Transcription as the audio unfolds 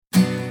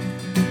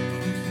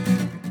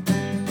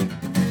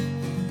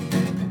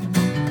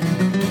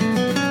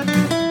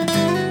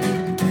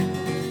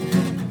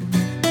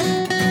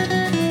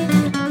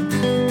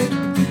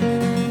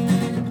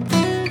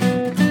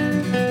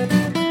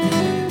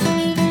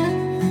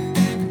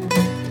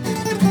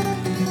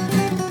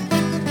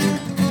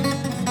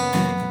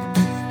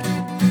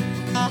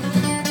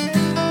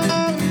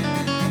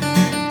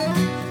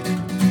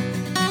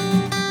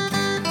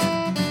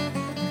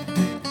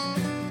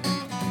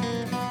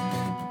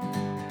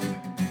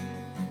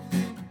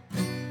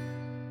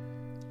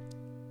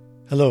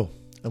Hello,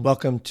 and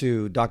welcome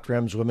to Dr.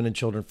 M's Women and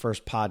Children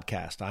First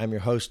podcast. I'm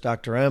your host,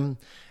 Dr. M,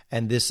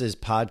 and this is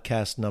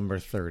podcast number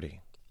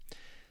 30.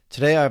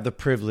 Today, I have the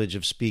privilege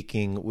of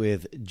speaking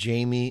with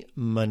Jamie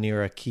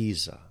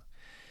Manirakiza.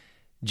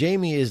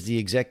 Jamie is the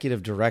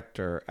executive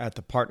director at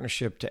the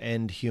Partnership to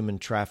End Human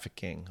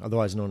Trafficking,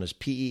 otherwise known as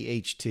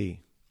PEHT.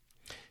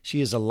 She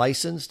is a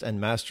licensed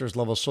and master's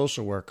level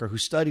social worker who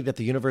studied at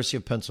the University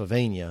of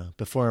Pennsylvania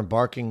before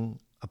embarking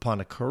upon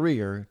a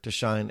career to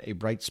shine a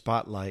bright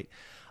spotlight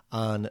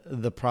on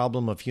the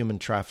problem of human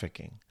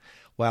trafficking,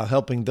 while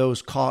helping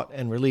those caught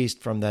and released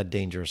from that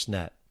dangerous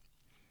net.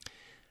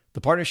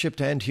 The Partnership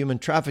to End Human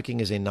Trafficking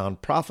is a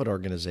nonprofit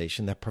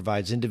organization that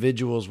provides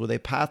individuals with a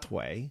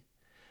pathway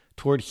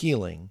toward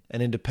healing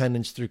and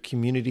independence through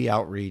community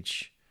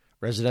outreach,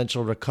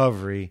 residential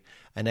recovery,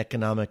 and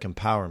economic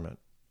empowerment.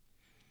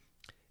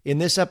 In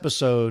this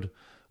episode,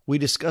 we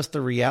discuss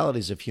the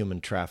realities of human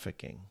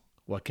trafficking,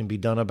 what can be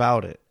done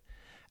about it,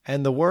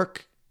 and the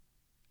work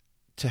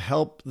to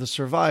help the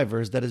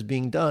survivors that is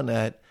being done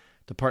at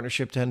the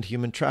Partnership to End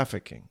Human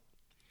Trafficking.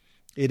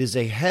 It is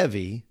a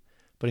heavy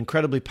but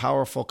incredibly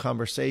powerful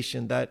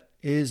conversation that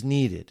is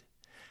needed.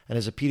 And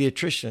as a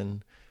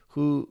pediatrician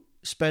who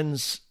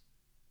spends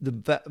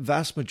the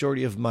vast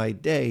majority of my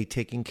day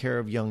taking care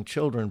of young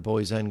children,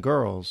 boys and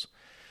girls,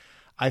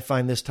 I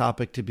find this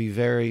topic to be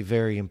very,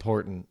 very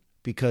important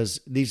because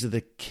these are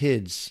the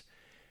kids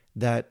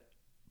that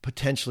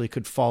potentially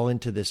could fall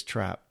into this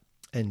trap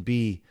and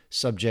be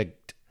subject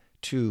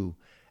to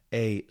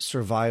a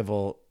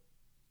survival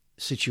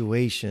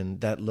situation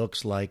that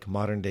looks like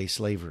modern day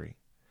slavery.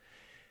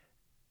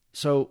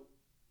 So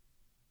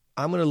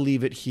I'm going to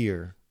leave it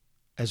here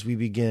as we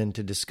begin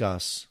to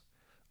discuss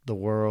the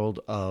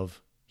world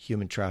of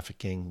human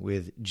trafficking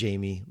with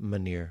Jamie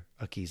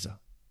Manirakiza.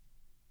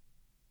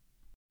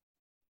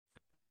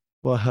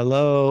 Well,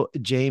 hello,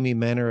 Jamie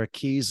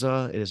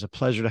Manirakiza. It is a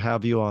pleasure to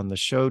have you on the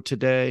show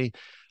today.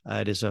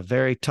 It is a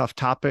very tough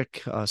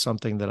topic,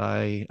 something that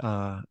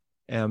I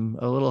am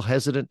a little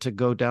hesitant to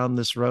go down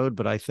this road,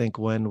 but I think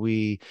when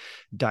we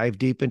dive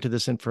deep into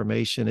this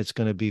information, it's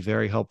going to be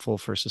very helpful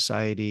for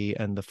society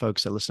and the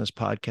folks that listen to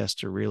this podcast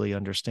to really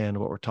understand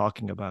what we're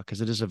talking about, because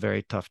it is a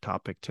very tough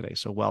topic today.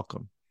 So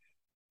welcome.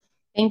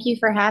 Thank you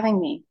for having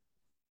me.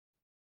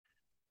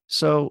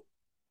 So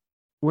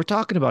we're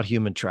talking about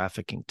human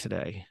trafficking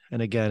today.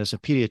 And again, as a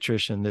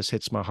pediatrician, this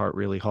hits my heart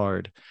really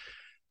hard.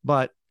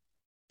 But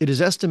it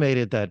is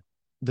estimated that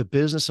the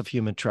business of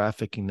human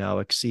trafficking now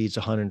exceeds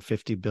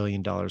 $150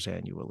 billion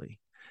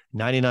annually,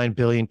 $99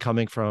 billion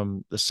coming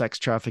from the sex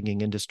trafficking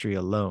industry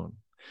alone.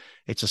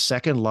 It's the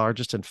second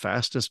largest and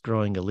fastest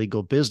growing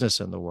illegal business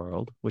in the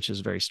world, which is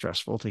very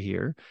stressful to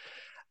hear.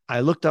 I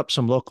looked up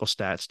some local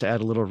stats to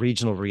add a little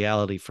regional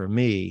reality for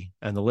me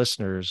and the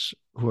listeners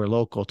who are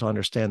local to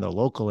understand the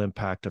local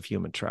impact of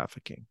human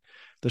trafficking.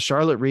 The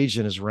Charlotte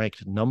region is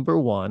ranked number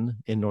 1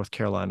 in North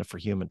Carolina for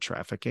human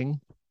trafficking.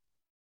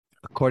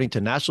 According to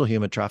National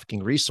Human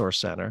Trafficking Resource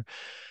Center,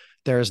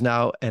 there is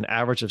now an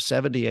average of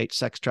 78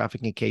 sex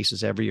trafficking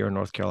cases every year in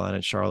North Carolina,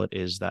 and Charlotte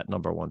is that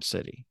number 1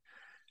 city.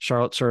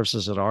 Charlotte serves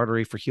as an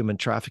artery for human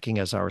trafficking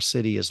as our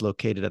city is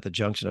located at the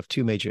junction of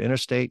 2 major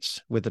interstates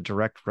with a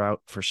direct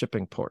route for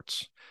shipping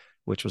ports,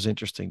 which was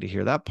interesting to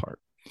hear that part.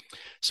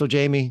 So,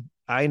 Jamie,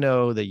 I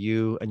know that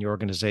you and your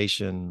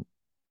organization,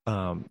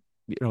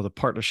 the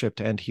Partnership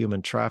to End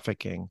Human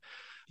Trafficking,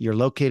 you're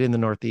located in the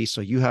Northeast,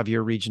 so you have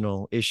your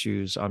regional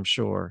issues, I'm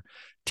sure.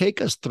 Take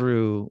us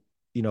through,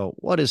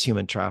 what is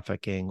human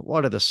trafficking?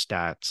 What are the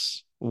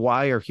stats?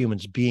 Why are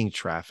humans being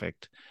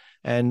trafficked?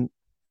 And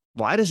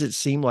why does it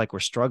seem like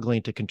we're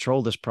struggling to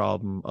control this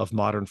problem of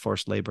modern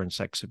forced labor and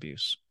sex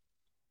abuse?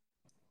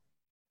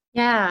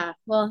 Yeah,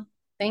 well,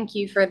 thank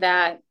you for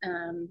that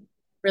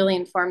really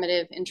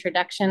informative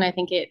introduction. I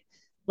think it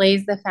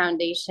lays the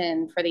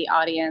foundation for the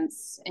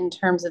audience in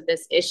terms of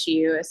this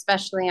issue,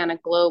 especially on a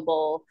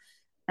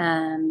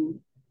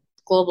um,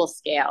 global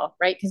scale,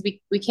 right? Because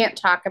we can't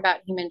talk about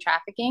human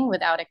trafficking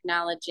without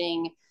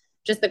acknowledging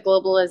just the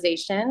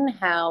globalization,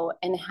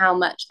 how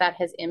much that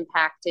has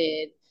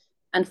impacted,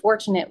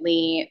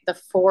 unfortunately, the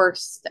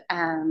forced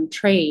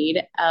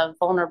trade of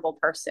vulnerable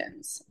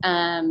persons.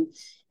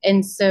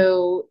 And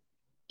so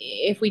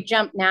if we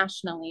jump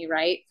nationally,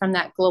 right, from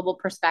that global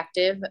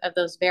perspective of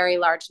those very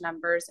large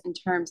numbers in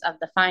terms of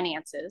the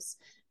finances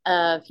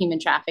of human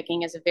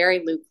trafficking as a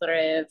very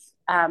lucrative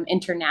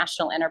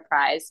international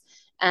enterprise,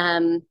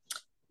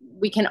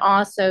 we can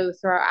also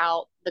throw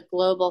out the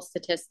global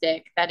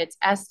statistic that it's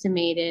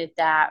estimated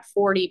that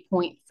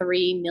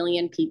 40.3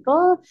 million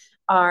people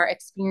are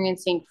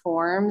experiencing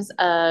forms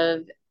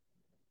of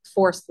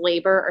forced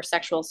labor or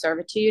sexual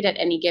servitude at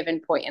any given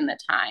point in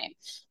time.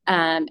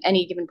 And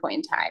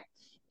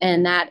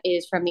that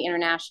is from the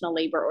International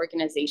Labor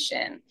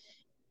Organization.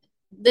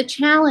 The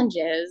challenge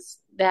is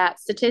that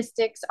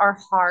statistics are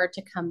hard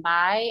to come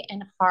by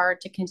and hard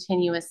to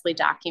continuously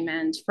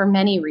document for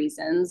many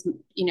reasons.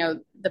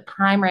 The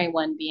primary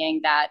one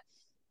being that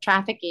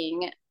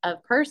trafficking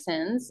of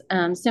persons,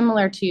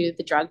 similar to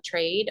the drug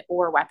trade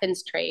or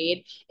weapons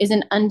trade, is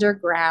an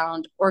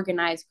underground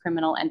organized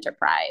criminal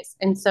enterprise.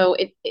 And so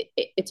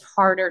it's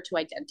harder to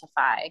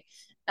identify.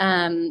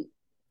 Um,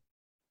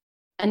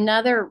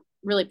 Another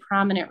really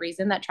prominent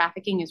reason that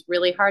trafficking is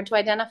really hard to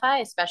identify,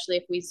 especially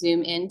if we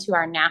zoom into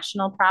our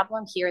national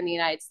problem here in the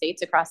United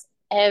States across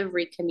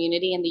every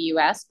community in the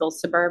US, both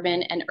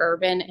suburban and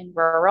urban and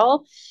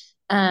rural,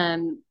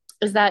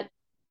 is that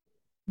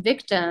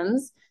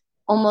victims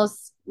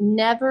almost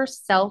never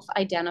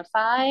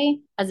self-identify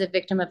as a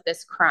victim of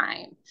this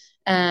crime.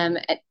 And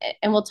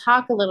we'll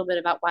talk a little bit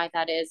about why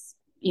that is,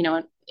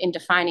 in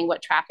defining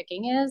what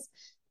trafficking is.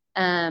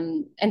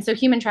 And so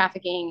human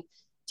trafficking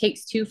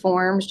takes two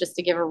forms, just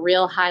to give a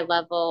real high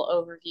level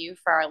overview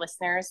for our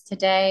listeners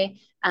today: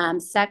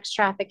 sex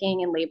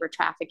trafficking and labor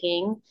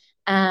trafficking.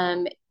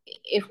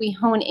 If we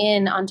hone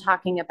in on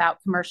talking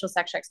about commercial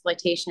sexual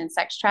exploitation and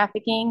sex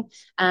trafficking,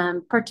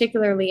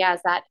 particularly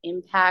as that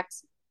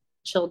impacts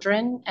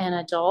children and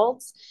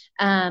adults,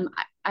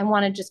 I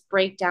want to just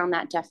break down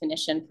that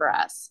definition for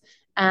us.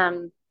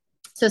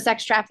 So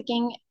sex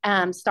trafficking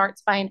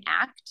starts by an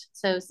act.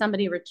 So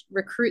somebody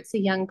recruits a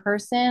young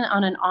person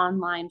on an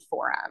online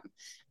forum.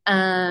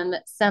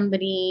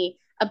 Somebody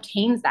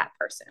obtains that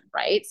person,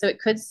 right? So it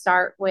could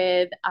start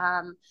with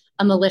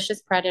a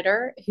malicious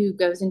predator who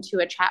goes into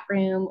a chat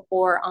room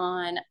or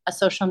on a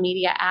social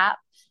media app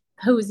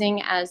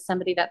posing as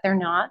somebody that they're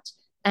not,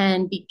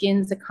 and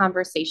begins a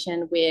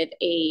conversation with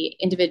a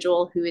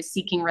individual who is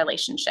seeking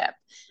relationship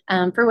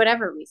for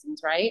whatever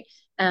reasons, right?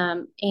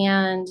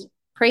 And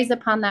preys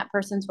upon that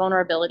person's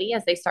vulnerability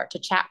as they start to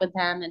chat with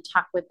them and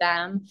talk with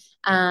them,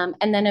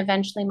 and then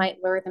eventually might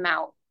lure them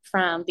out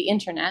from the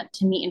internet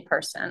to meet in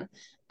person.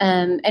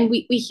 And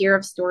we hear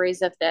of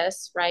stories of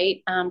this,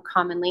 right,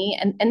 commonly.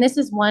 And this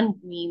is one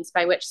means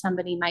by which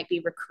somebody might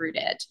be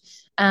recruited.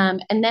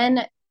 And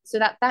then, so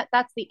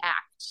that's the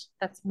act.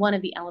 That's one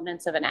of the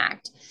elements of an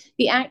act.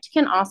 The act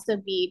can also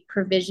be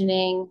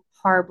provisioning,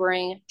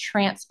 harboring,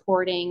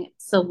 transporting,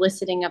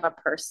 soliciting of a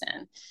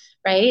person,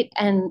 right?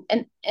 And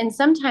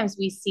sometimes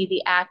we see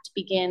the act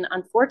begin,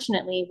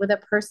 unfortunately, with a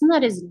person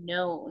that is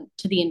known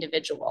to the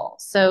individual.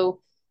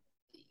 So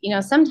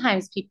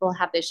sometimes people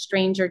have this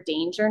stranger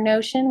danger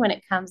notion when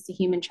it comes to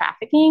human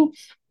trafficking.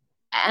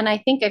 And I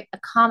think a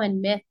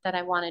common myth that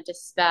I want to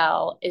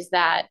dispel is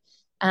that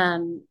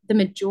the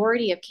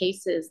majority of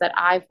cases that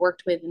I've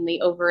worked with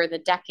over the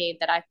decade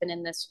that I've been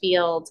in this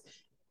field,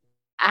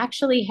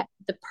 actually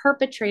the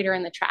perpetrator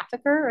and the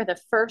trafficker, or the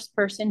first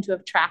person to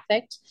have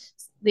trafficked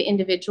the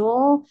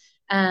individual,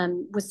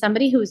 was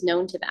somebody who was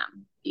known to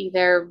them,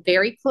 either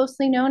very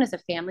closely known as a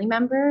family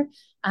member,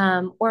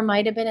 or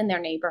might have been in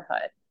their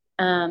neighborhood.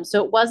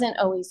 So it wasn't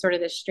always sort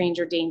of this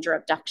stranger danger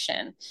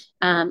abduction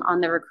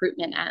on the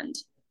recruitment end.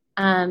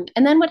 And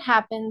then what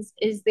happens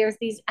is there's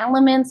these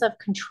elements of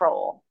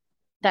control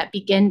that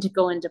begin to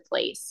go into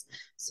place.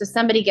 So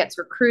somebody gets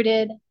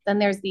recruited, then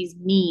there's these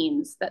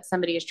means that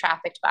somebody is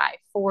trafficked by: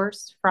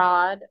 force,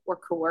 fraud, or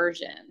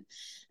coercion.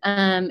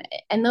 And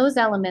those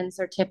elements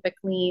are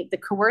typically, the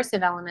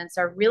coercive elements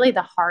are really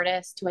the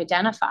hardest to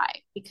identify,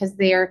 because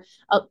they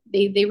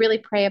really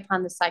prey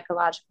upon the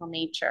psychological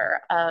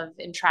nature of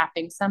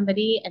entrapping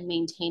somebody and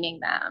maintaining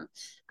them.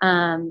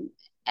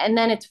 And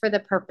then it's for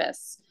the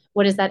purpose.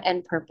 What is that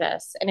end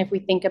purpose? And if we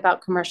think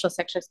about commercial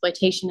sexual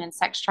exploitation and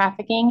sex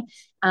trafficking,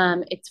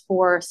 it's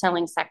for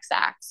selling sex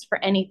acts for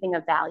anything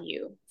of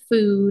value: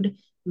 food,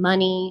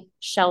 money,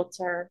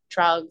 shelter,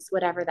 drugs,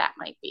 whatever that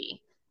might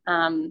be.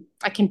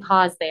 I can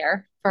pause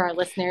there for our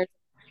listeners,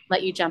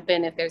 let you jump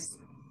in if there's.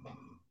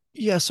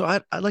 Yeah, so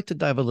I'd like to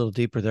dive a little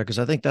deeper there, because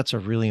I think that's a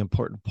really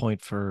important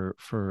point for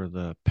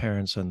the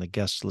parents and the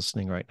guests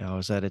listening right now,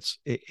 is that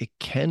it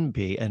can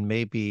be, and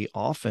maybe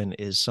often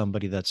is,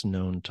 somebody that's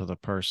known to the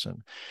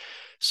person.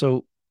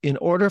 So in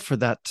order for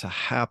that to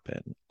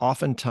happen,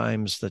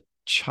 oftentimes the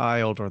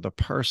child or the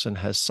person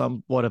has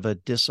somewhat of a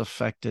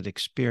disaffected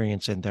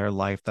experience in their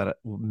life that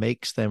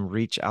makes them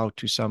reach out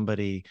to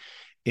somebody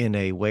in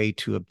a way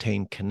to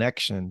obtain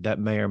connection that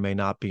may or may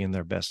not be in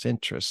their best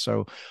interest.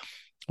 So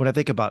when I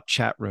think about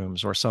chat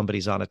rooms, or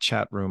somebody's on a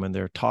chat room and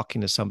they're talking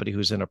to somebody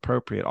who's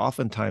inappropriate,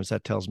 oftentimes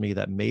that tells me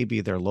that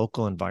maybe their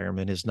local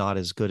environment is not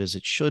as good as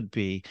it should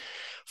be,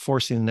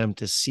 forcing them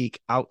to seek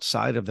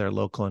outside of their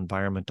local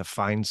environment to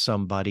find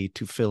somebody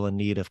to fill a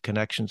need of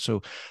connection.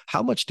 So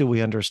how much do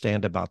we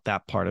understand about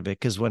that part of it?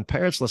 Because when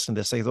parents listen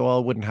to this, they say, well,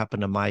 it wouldn't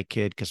happen to my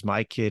kid because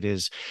my kid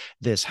is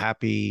this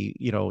happy,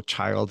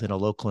 child in a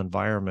local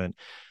environment.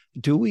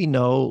 Do we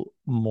know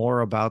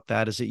more about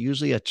that? Is it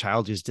usually a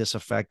child who's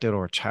disaffected,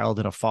 or a child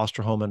in a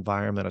foster home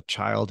environment, a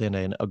child in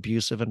an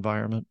abusive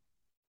environment?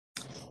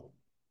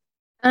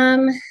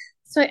 Um,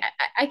 so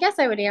I guess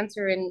I would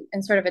answer in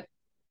sort of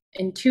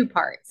in two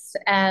parts.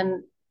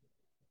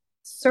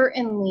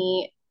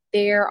 Certainly,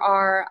 there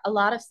are a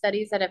lot of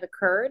studies that have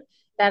occurred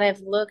that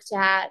have looked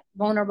at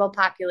vulnerable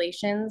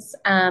populations,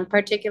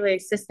 particularly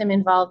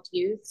system-involved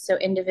youth, so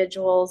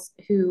individuals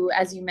who,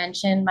 as you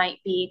mentioned, might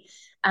be,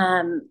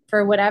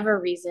 for whatever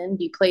reason,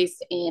 be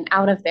placed in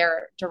out of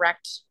their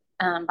direct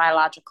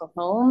biological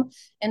home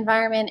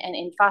environment and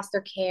in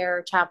foster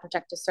care, child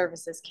protective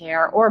services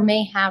care, or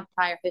may have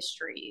prior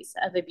histories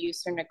of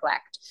abuse or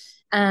neglect.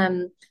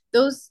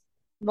 Those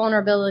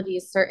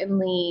vulnerabilities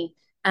certainly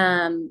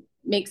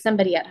make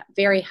somebody at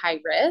very high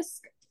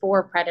risk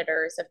for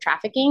predators of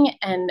trafficking.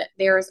 And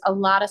there's a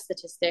lot of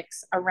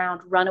statistics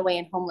around runaway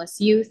and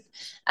homeless youth.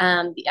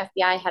 The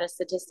FBI had a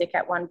statistic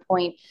at one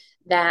point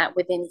that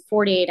within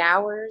 48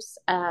 hours,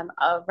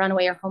 a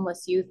runaway or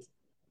homeless youth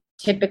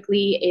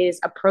typically is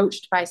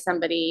approached by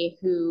somebody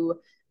who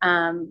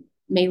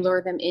may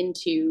lure them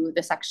into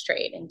the sex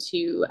trade,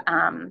 into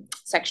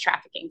sex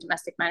trafficking,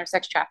 domestic minor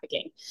sex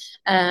trafficking.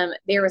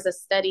 There was a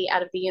study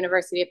out of the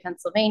University of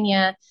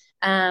Pennsylvania.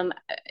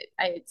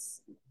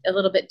 It's a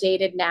little bit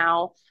dated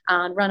now,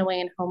 on runaway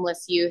and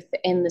homeless youth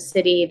in the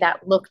city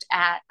that looked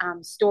at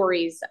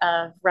stories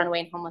of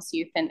runaway and homeless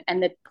youth and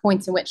the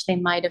points in which they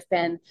might have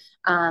been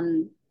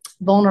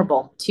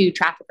vulnerable to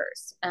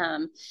traffickers.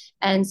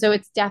 And so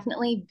it's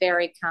definitely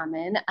very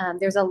common.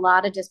 There's a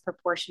lot of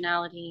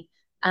disproportionality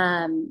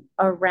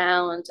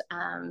around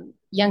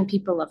young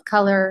people of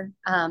color,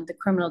 the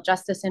criminal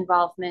justice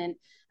involvement,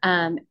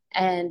 and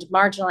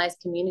marginalized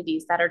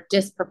communities that are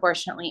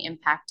disproportionately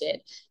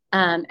impacted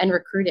and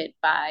recruited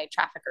by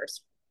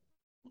traffickers.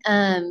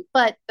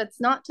 But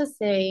that's not to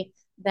say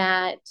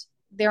that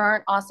there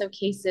aren't also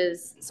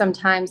cases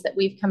sometimes that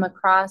we've come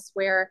across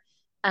where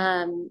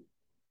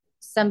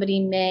somebody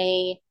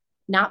may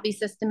not be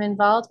system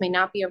involved, may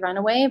not be a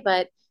runaway,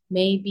 but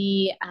may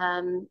be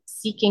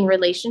seeking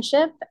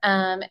relationship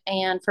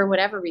and for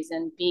whatever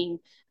reason being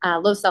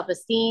low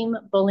self-esteem,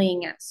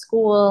 bullying at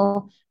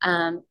school,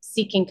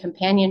 seeking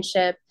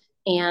companionship,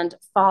 and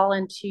fall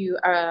into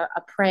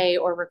a prey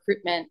or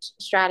recruitment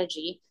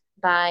strategy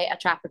by a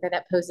trafficker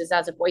that poses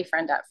as a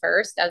boyfriend at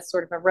first, as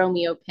sort of a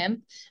Romeo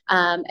pimp,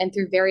 and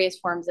through various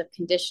forms of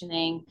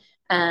conditioning,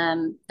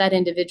 that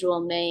individual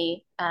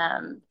may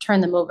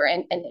turn them over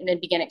and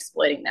begin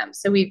exploiting them.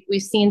 So we've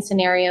seen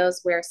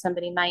scenarios where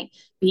somebody might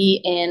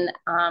be in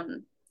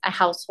a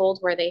household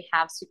where they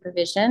have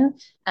supervision,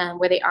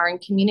 where they are in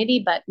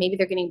community, but maybe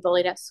they're getting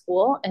bullied at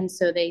school. And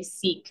so they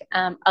seek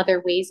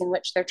other ways in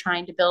which they're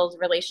trying to build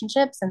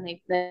relationships, and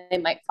they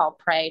might fall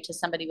prey to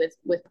somebody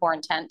with poor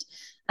intent.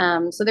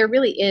 So there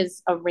really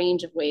is a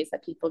range of ways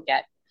that people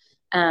get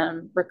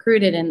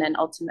recruited and then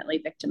ultimately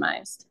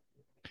victimized.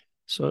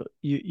 So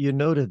you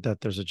noted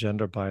that there's a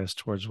gender bias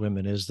towards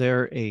women. Is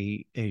there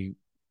a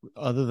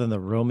other than the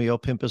Romeo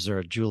pimp, is there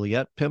a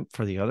Juliet pimp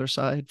for the other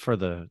side, for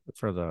the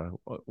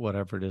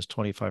whatever it is,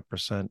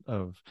 25%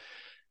 of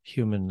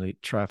humanly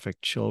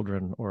trafficked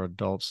children or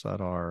adults that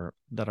are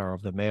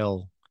of the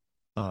male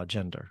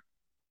gender?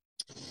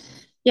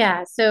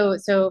 Yeah, so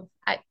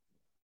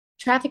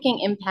trafficking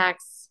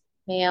impacts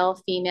male,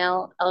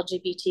 female,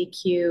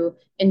 LGBTQ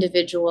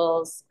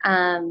individuals.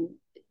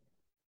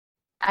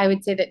 I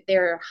would say that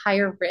they're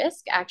higher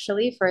risk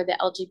actually for the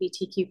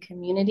LGBTQ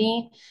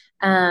community.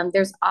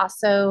 There's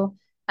also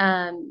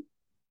a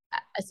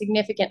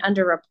significant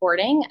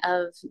underreporting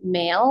of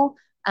male,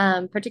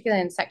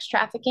 particularly in sex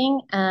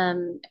trafficking.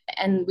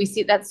 And we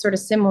see that's sort of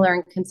similar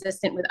and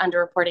consistent with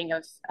underreporting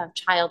of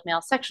child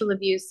male sexual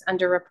abuse,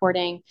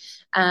 underreporting.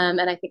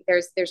 And I think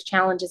there's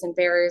challenges and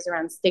barriers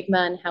around stigma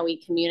and how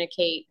we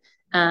communicate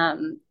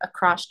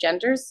across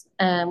genders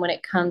when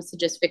it comes to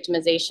just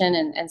victimization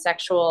and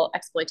sexual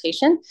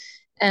exploitation.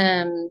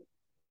 And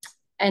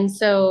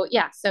so,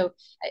 yeah, so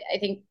I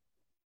think,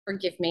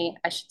 forgive me,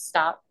 I should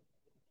stop.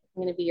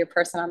 I'm going to be your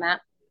person on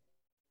that.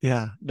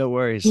 Yeah, no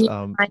worries.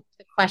 The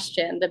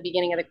question, the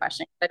beginning of the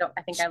question.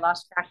 I think I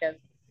lost track of.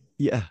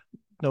 Yeah,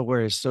 no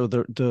worries. So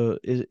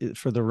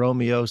for the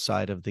Romeo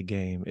side of the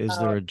game, is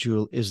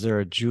there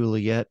a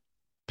Juliet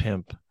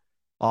pimp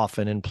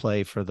often in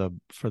play for the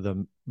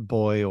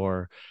boy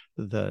or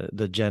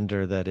the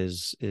gender that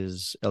is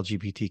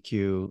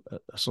LGBTQ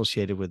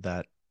associated with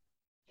that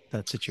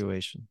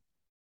situation?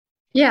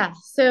 Yeah.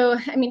 So,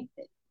 I mean,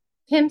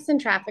 pimps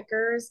and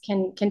traffickers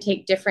can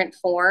take different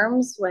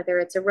forms, whether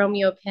it's a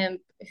Romeo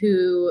pimp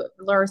who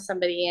lures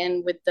somebody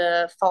in with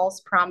the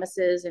false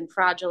promises and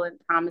fraudulent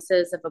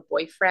promises of a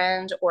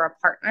boyfriend or a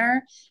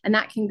partner, and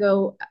that can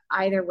go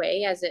either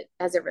way as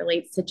it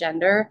relates to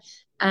gender.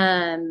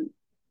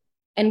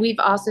 And we've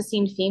also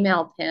seen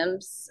female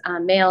pimps,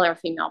 male or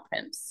female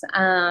pimps,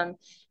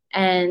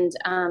 and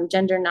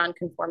gender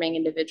nonconforming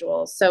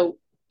individuals. So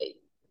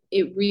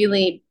it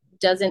really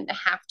doesn't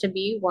have to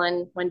be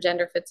one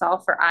gender fits all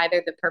for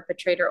either the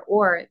perpetrator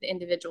or the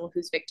individual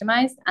who's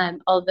victimized.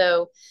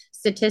 Although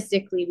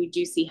statistically, we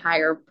do see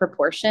higher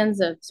proportions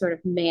of sort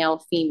of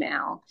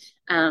male-female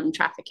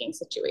trafficking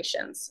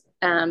situations.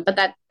 But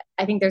that,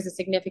 I think there's a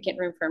significant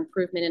room for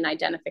improvement in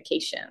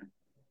identification.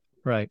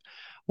 Right.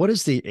 What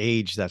is the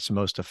age that's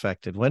most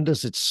affected? When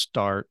does it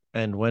start,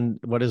 and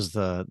what is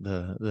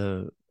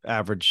the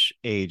average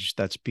age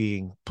that's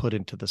being put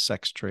into the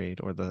sex trade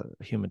or the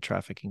human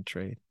trafficking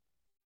trade?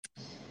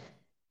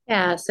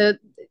 Yeah, so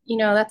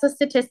that's a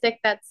statistic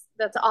that's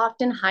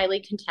often highly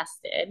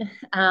contested,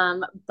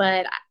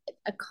 but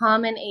a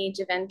common age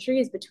of entry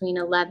is between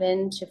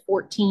 11 to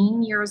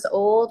 14 years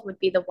old would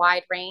be the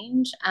wide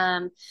range.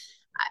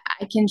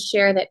 I can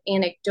share that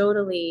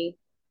anecdotally,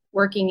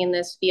 working in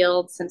this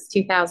field since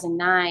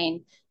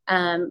 2009,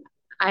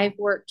 I've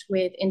worked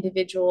with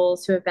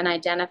individuals who have been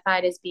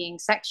identified as being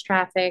sex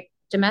trafficked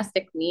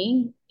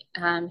domestically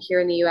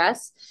here in the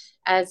US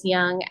as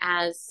young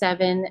as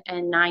 7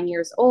 and 9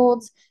 years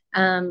old,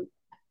 um,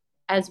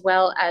 as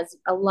well as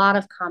a lot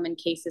of common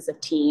cases of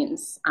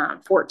teens,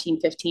 14,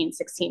 15,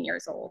 16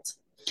 years old.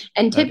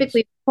 And That is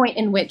typically, the point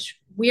in which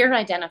we're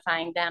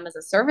identifying them as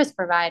a service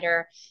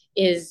provider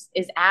is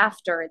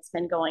after it's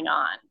been going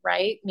on,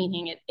 right?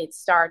 Meaning it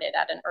started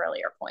at an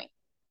earlier point.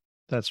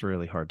 that's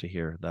really hard to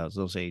hear.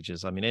 Those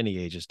ages. I mean, any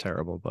age is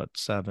terrible, but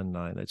 7,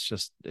 9,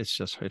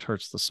 it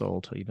hurts the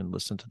soul to even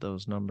listen to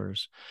those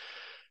numbers.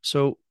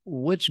 So,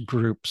 which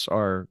groups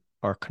are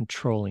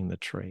controlling the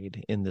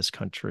trade in this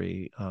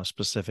country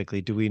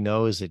specifically? Do we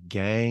know? Is it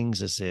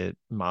gangs? Is it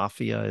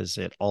mafia? Is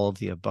it all of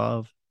the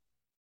above?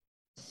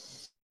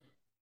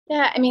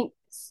 Yeah, I mean,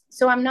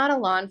 so I'm not a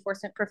law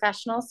enforcement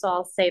professional, so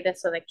I'll say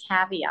this with a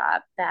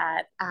caveat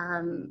that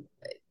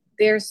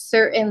there's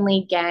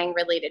certainly gang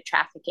related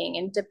trafficking,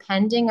 and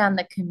depending on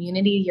the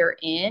community you're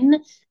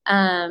in,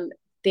 um,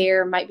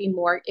 there might be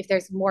more. If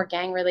there's more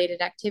gang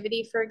related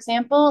activity, for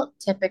example,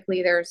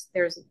 typically there's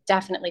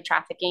definitely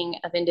trafficking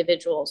of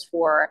individuals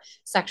for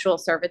sexual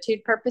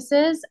servitude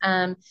purposes.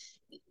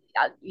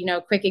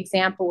 Quick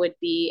example would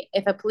be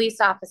if a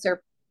police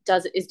officer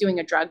is doing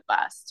a drug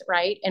bust,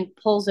 right, and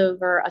pulls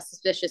over a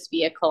suspicious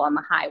vehicle on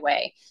the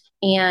highway,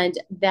 and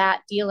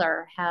that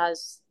dealer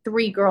has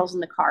three girls in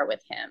the car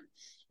with him.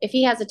 If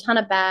he has a ton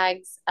of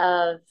bags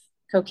of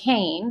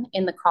cocaine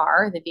in the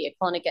car, the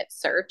vehicle, and it gets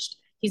searched,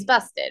 he's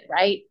busted,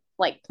 right?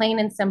 Like plain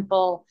and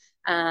simple.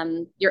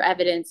 Your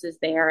evidence is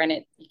there, and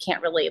you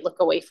can't really look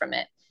away from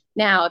it.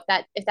 Now,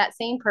 if that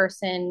same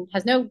person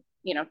has no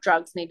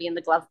drugs maybe in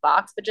the glove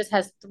box, but just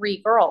has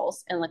three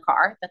girls in the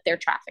car that they're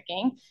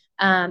trafficking,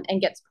 and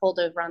gets pulled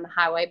over on the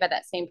highway by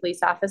that same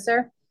police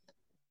officer,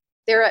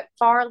 they're at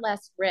far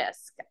less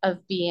risk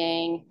of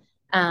being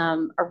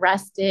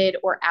arrested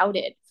or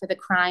outed for the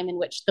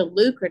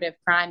lucrative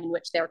crime in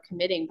which they're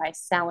committing by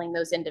selling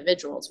those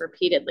individuals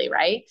repeatedly,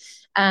 right?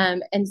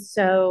 And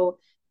so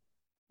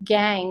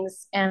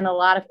gangs and a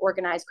lot of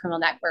organized criminal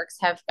networks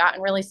have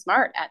gotten really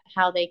smart at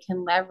how they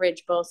can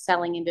leverage both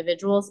selling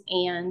individuals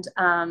and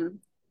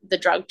the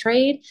drug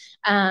trade.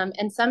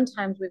 And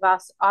sometimes we've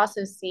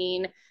also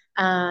seen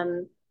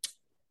um,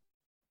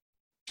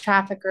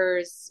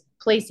 traffickers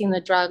placing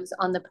the drugs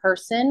on the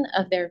person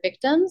of their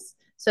victims.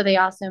 So they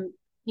also,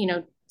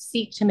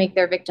 seek to make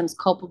their victims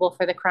culpable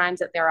for the crimes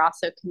that they're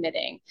also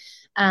committing.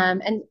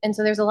 And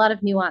so there's a lot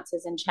of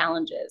nuances and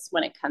challenges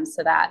when it comes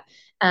to that.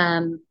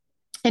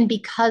 And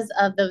because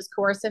of those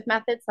coercive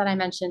methods that I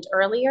mentioned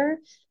earlier,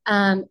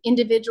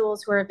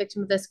 individuals who are a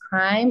victim of this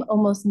crime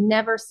almost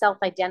never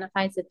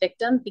self-identify as a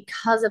victim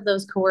because of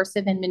those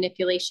coercive and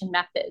manipulation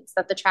methods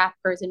that the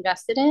traffickers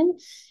invested in.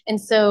 And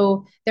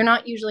so they're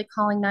not usually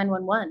calling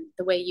 911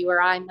 the way you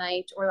or I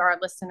might, or our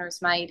listeners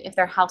might, if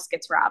their house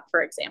gets robbed,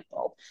 for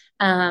example.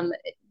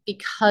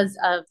 Because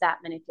of that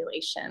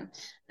manipulation.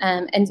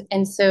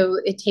 And so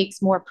it takes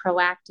more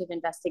proactive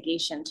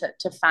investigation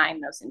to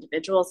find those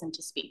individuals and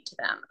to speak to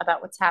them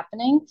about what's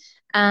happening.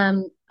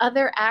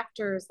 Other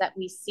actors that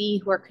we see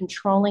who are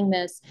controlling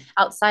this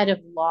outside of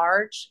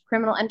large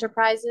criminal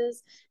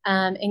enterprises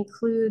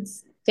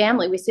includes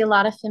family. We see a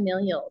lot of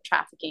familial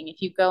trafficking. If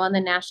you go on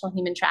the National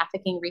Human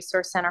Trafficking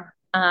Resource Center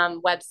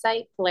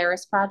website,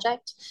 Polaris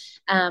Project,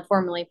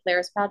 formerly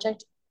Polaris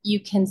Project, you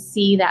can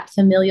see that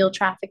familial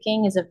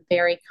trafficking is a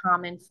very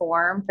common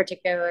form,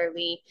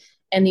 particularly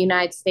in the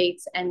United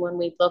States. And when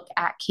we look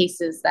at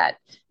cases that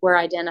we're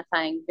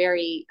identifying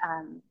very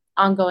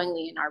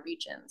ongoingly in our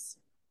regions,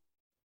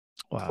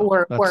 Wow,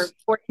 or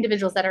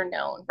individuals that are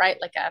known, right?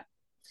 Like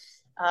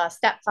a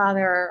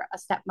stepfather, a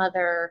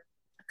stepmother,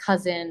 a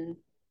cousin.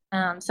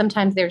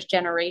 Sometimes there's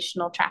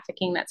generational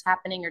trafficking that's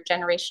happening or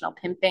generational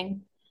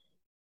pimping.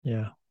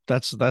 yeah.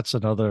 That's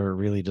another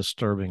really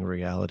disturbing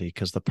reality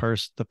because the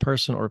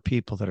person or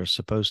people that are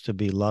supposed to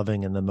be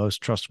loving and the most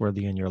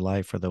trustworthy in your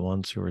life are the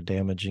ones who are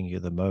damaging you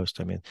the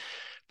most. I mean,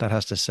 that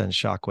has to send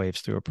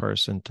shockwaves through a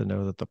person to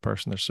know that the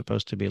person they're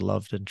supposed to be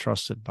loved and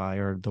trusted by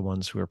are the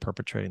ones who are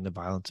perpetrating the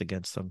violence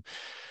against them.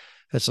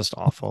 It's just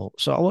awful.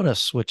 So I want to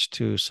switch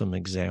to some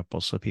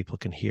examples so people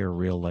can hear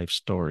real life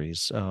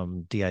stories,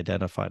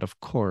 de-identified, of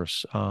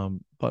course.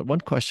 But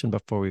one question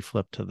before we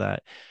flip to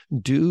that: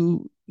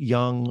 do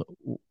young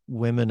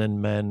women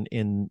and men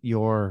in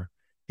your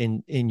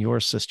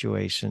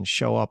situation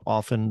show up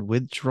often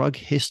with drug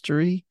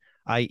history,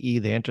 i.e.,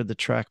 they entered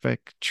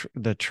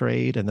the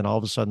trade, and then all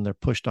of a sudden they're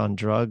pushed on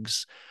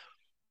drugs?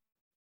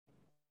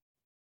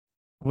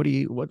 What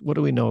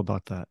do we know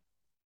about that?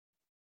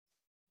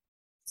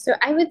 So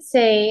I would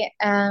say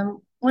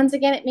Once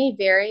again, it may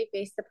vary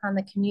based upon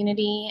the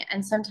community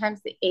and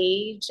sometimes the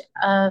age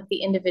of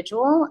the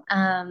individual.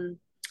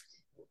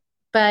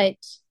 But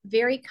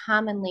very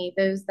commonly,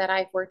 those that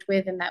I've worked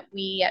with and that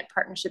we at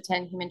Partnership to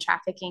End Human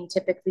Trafficking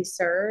typically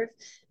serve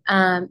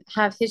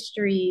have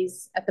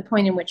histories at the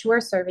point in which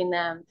we're serving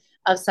them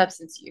of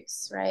substance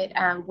use, right?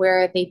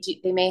 Where they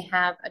may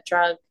have a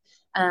drug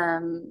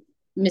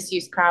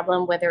misuse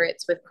problem, whether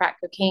it's with crack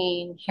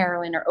cocaine,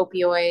 heroin, or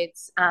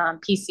opioids,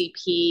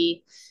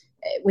 PCP.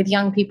 With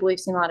young people, we've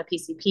seen a lot of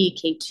PCP,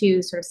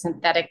 K2, sort of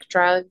synthetic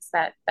drugs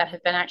that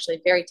have been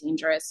actually very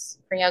dangerous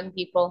for young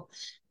people.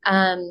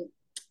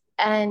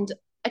 And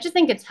I just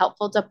think it's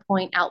helpful to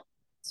point out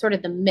sort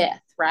of the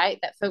myth, right?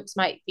 That folks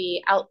might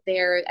be out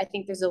there. I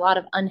think there's a lot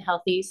of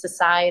unhealthy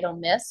societal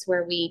myths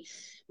where we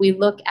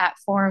look at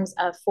forms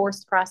of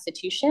forced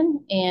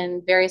prostitution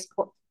in various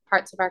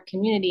parts of our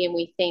community, and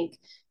we think,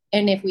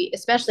 and if we,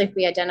 especially if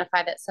we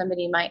identify that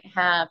somebody might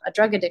have a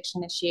drug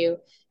addiction issue,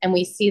 and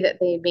we see that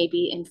they may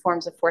be in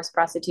forms of forced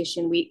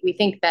prostitution, we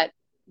think that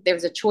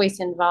there's a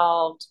choice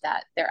involved,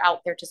 that they're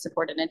out there to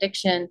support an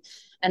addiction.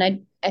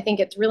 And I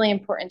think it's really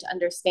important to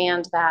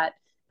understand that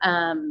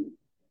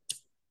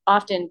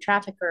often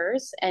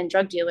traffickers and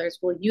drug dealers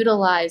will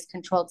utilize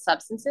controlled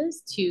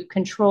substances to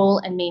control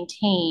and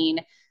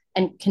maintain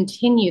and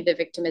continue the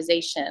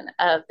victimization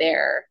of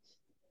their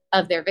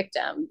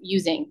victim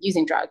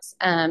using drugs,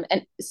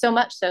 and so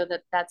much so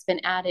that that's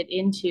been added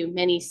into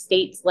many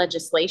states'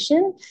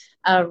 legislation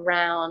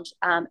around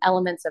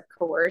elements of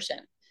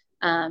coercion,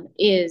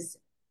 is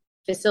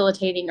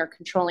facilitating or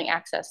controlling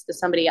access to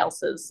somebody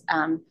else's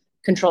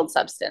controlled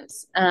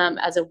substance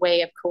as a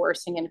way of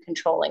coercing and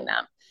controlling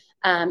them.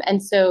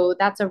 And so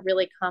that's a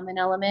really common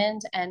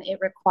element, and it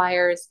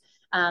requires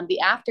the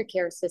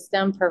aftercare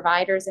system,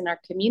 providers in our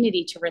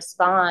community to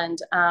respond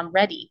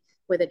ready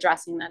with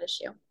addressing that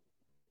issue.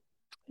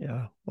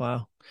 Yeah.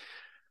 Wow.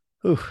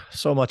 Ooh,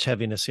 so much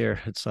heaviness here.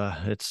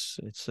 It's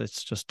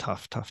just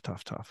tough.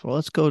 Well,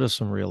 let's go to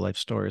some real life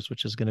stories,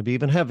 which is going to be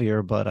even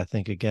heavier. But I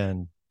think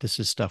again, this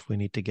is stuff we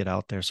need to get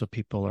out there so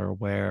people are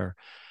aware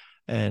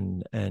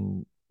and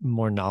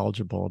more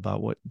knowledgeable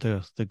about what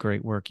the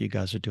great work you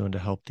guys are doing to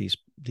help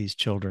these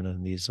children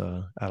and these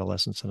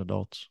adolescents and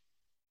adults.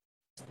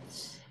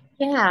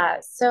 Yeah.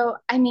 So,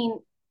 I mean,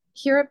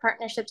 here at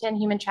Partnership to End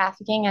Human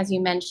Trafficking, as you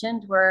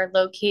mentioned, we're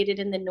located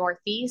in the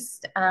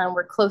Northeast.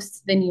 We're close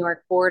to the New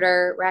York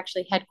border. We're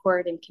actually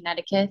headquartered in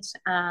Connecticut.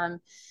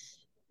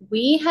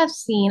 We have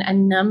seen a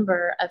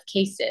number of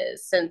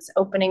cases since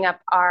opening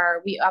up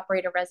we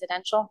operate a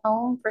residential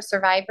home for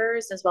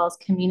survivors, as well as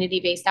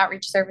community-based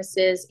outreach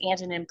services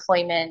and an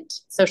employment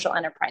social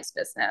enterprise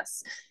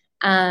business.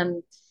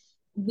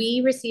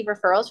 We receive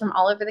referrals from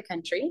all over the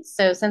country.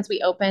 So since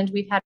we opened,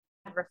 we've had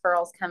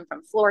referrals come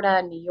from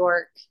Florida, New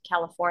York,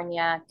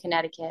 California,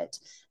 Connecticut.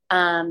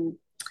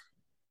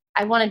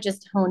 I want to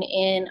just hone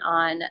in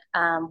on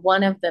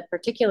one of the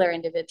particular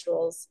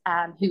individuals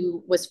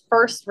who was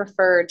first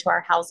referred to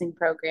our housing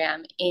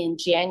program in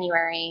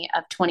January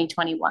of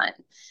 2021.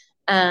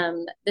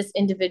 This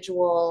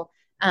individual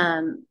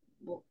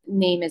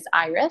name is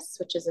Iris,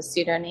 which is a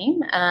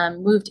pseudonym,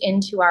 moved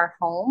into our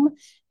home,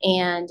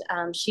 and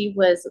she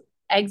was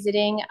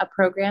exiting a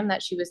program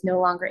that she was no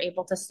longer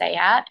able to stay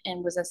at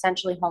and was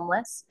essentially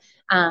homeless.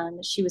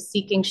 She was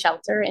seeking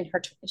shelter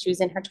she was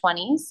in her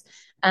 20s.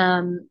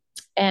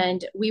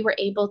 And we were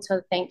able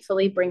to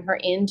thankfully bring her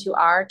into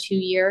our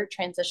 2-year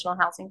transitional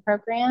housing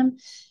program.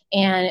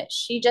 And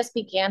she just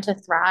began to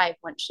thrive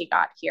once she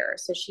got here.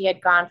 So she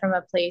had gone from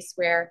a place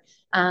where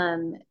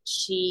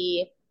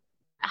she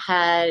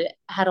had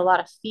a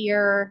lot of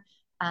fear,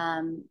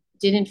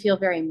 didn't feel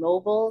very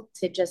mobile,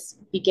 to just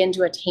begin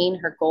to attain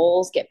her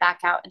goals, get back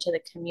out into the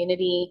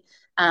community,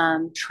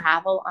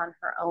 travel on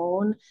her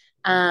own.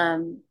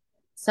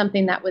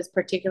 Something that was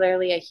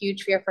particularly a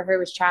huge fear for her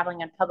was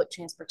traveling on public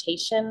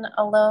transportation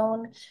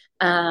alone.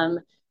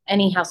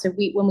 Anyhow, so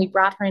when we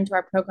brought her into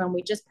our program,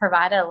 we just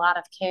provided a lot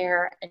of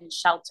care and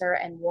shelter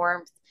and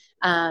warmth.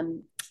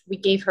 We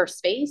gave her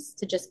space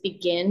to just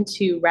begin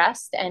to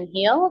rest and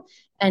heal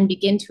and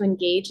begin to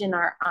engage in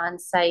our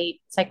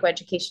on-site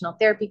psychoeducational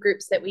therapy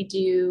groups that we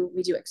do.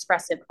 We do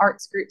expressive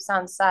arts groups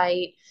on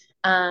site.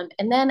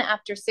 And then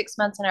after 6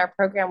 months in our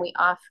program, we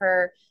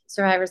offer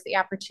survivors the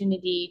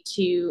opportunity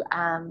to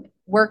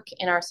work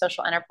in our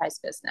social enterprise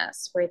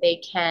business, where they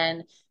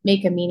can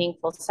make a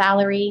meaningful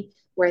salary,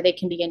 where they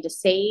can begin to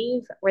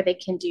save, where they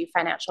can do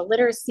financial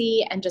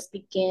literacy, and just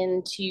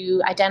begin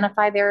to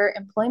identify their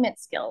employment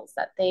skills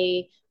that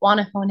they want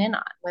to hone in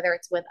on, whether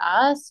it's with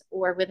us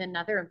or with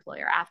another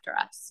employer after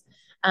us.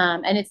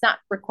 And it's not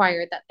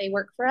required that they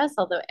work for us,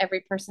 although every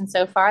person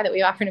so far that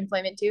we offered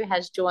employment to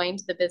has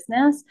joined the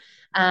business.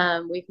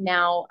 We've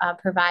now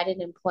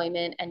provided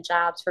employment and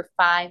jobs for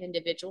 5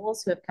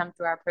 individuals who have come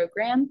through our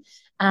program.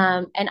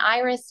 And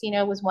Iris,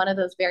 was one of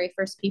those very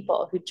first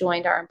people who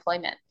joined our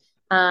employment.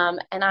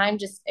 And I'm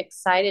just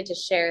excited to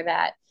share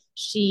that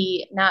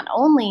she not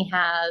only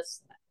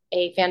has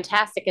a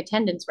fantastic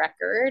attendance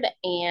record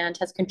and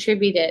has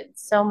contributed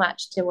so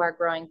much to our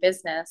growing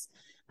business,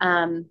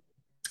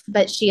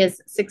 but she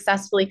has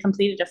successfully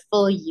completed a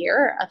full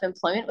year of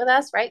employment with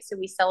us, right? So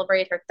we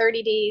celebrate her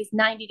 30 days,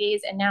 90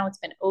 days, and now it's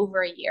been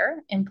over a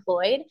year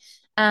employed.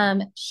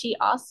 She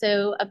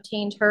also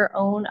obtained her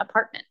own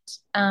apartment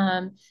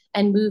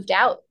and moved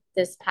out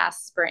this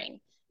past spring.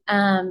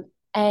 And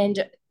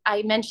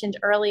I mentioned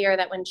earlier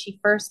that when she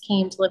first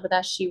came to live with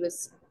us, she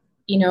was,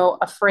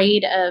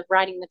 afraid of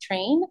riding the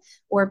train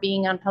or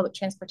being on public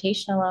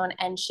transportation alone.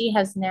 And she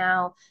has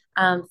now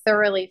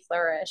thoroughly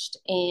flourished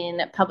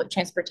in public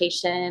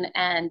transportation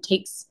and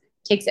takes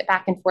it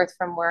back and forth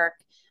from work,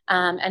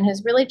 and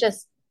has really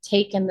just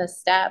taken the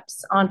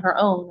steps on her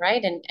own,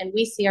 right? And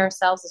we see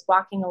ourselves as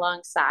walking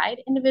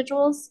alongside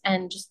individuals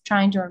and just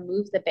trying to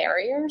remove the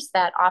barriers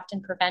that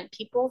often prevent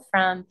people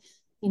from,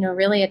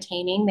 really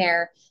attaining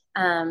their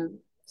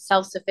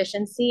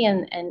self-sufficiency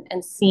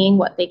and seeing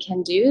what they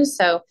can do.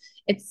 So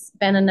it's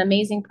been an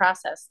amazing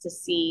process to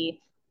see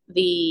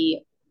the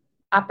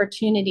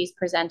opportunities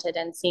presented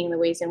and seeing the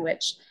ways in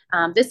which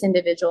this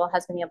individual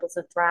has been able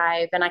to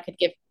thrive. And I could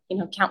give,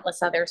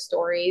 countless other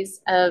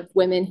stories of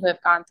women who have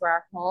gone through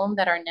our home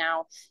that are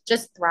now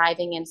just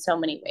thriving in so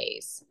many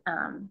ways.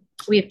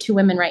 We have 2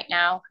 women right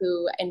now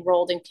who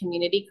enrolled in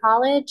community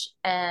college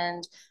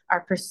and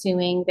are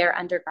pursuing their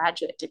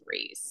undergraduate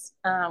degrees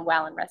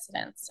while in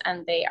residence.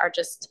 And they are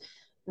just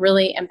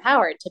really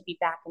empowered to be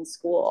back in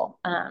school,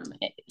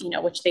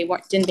 which they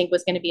didn't think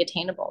was going to be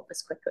attainable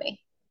this quickly.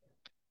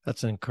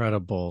 That's an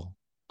incredible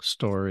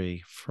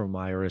story from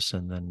Iris.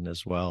 And then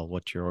as well,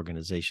 what your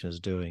organization is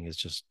doing is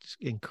just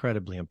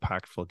incredibly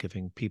impactful,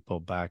 giving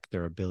people back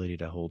their ability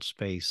to hold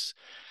space.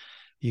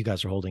 You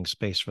guys are holding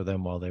space for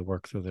them while they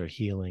work through their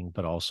healing,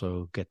 but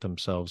also get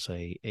themselves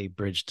a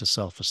bridge to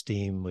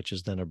self-esteem, which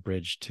is then a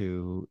bridge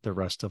to the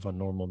rest of a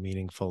normal,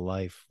 meaningful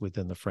life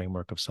within the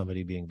framework of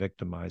somebody being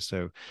victimized.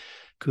 So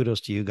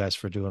kudos to you guys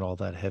for doing all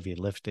that heavy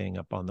lifting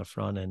up on the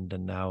front end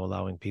and now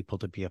allowing people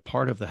to be a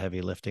part of the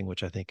heavy lifting,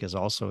 which I think is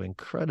also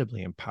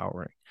incredibly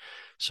empowering.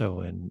 So,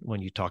 and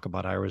when you talk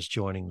about Iris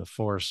joining the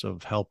force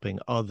of helping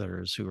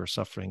others who are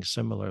suffering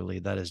similarly,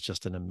 that is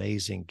just an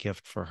amazing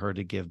gift for her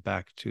to give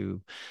back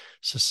to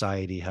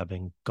society,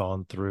 having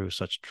gone through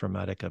such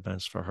traumatic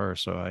events for her.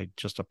 So I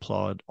just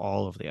applaud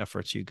all of the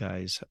efforts you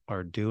guys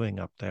are doing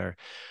up there.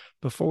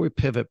 Before we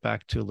pivot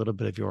back to a little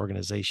bit of your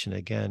organization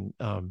again,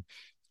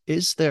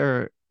 is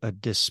there a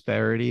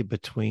disparity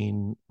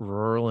between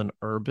rural and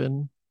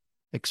urban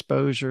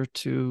exposure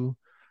to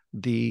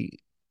the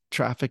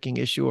trafficking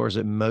issue, or is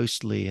it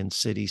mostly in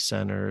city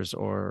centers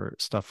or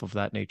stuff of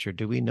that nature?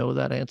 Do we know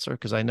that answer?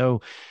 Because I know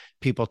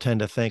people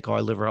tend to think, oh, I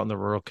live out in the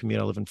rural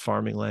community, I live in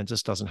farming lands.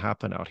 This doesn't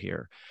happen out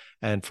here.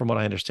 And from what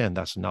I understand,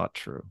 that's not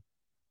true.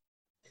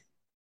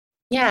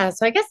 Yeah,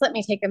 so I guess let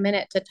me take a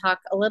minute to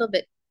talk a little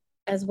bit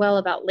as well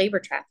about labor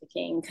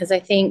trafficking, because I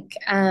think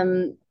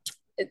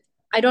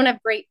I don't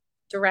have great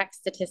direct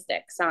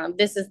statistics.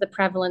 This is the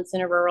prevalence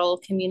in a rural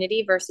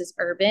community versus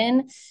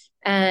urban.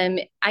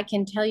 I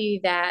can tell you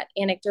that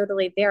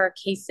anecdotally, there are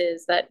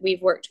cases that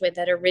we've worked with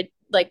that are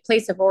like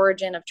place of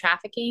origin of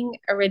trafficking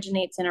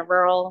originates in a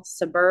rural,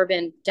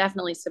 suburban,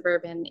 definitely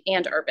suburban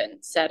and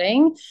urban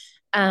setting.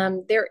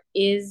 There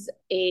is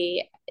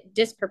a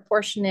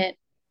disproportionate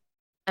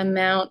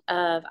amount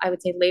of, I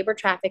would say, labor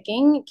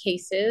trafficking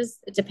cases,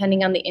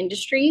 depending on the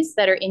industries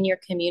that are in your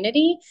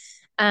community.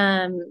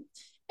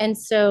 And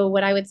so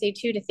what I would say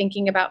too, to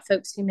thinking about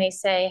folks who may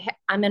say,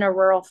 I'm in a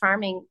rural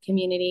farming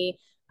community,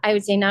 I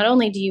would say, not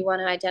only do you want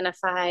to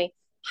identify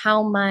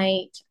how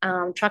might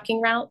trucking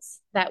routes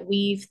that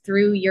weave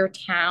through your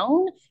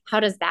town,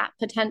 how does that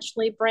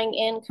potentially bring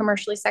in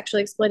commercially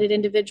sexually exploited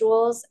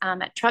individuals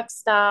at truck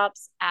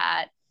stops,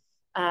 at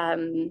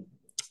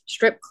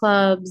strip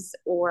clubs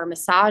or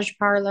massage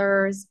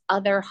parlors,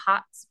 other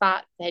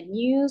hotspot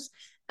venues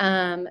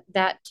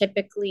that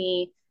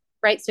typically,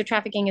 right? So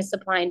trafficking is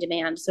supply and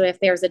demand. So if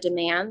there's a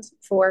demand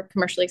for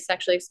commercially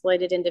sexually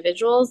exploited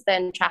individuals,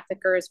 then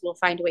traffickers will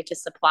find a way to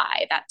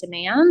supply that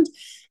demand,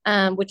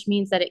 which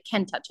means that it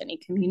can touch any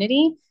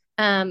community.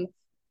 On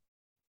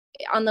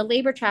the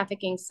labor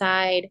trafficking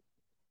side,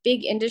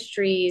 big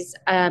industries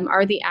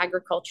are the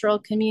agricultural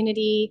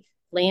community,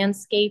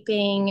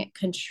 landscaping,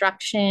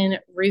 construction,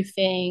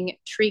 roofing,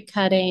 tree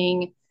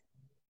cutting,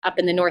 up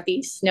in the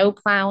Northeast, snow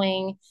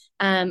plowing,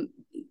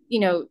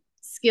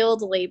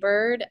 skilled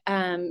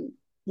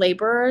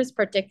laborers,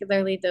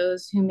 particularly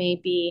those who may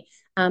be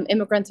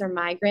immigrants or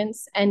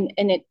migrants, and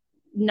it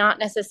not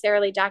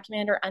necessarily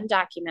documented or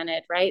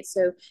undocumented, right?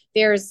 So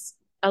there's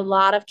a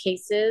lot of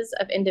cases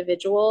of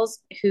individuals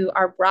who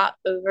are brought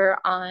over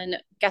on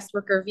guest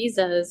worker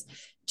visas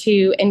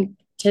to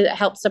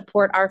help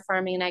support our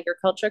farming and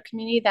agriculture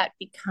community that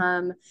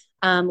become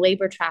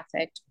labor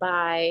trafficked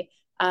by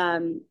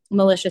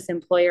malicious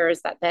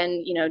employers that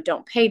then,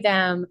 don't pay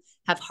them,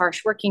 have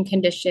harsh working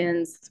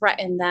conditions,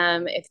 threaten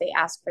them if they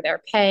ask for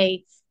their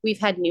pay. We've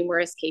had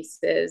numerous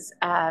cases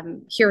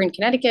here in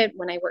Connecticut.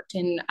 When I worked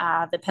in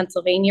the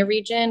Pennsylvania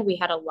region, we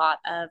had a lot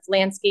of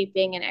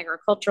landscaping and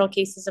agricultural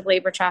cases of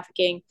labor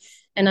trafficking.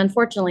 And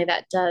unfortunately,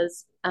 that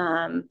does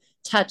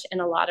touch in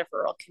a lot of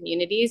rural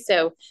communities.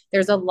 So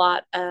there's a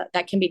lot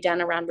that can be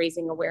done around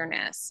raising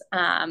awareness,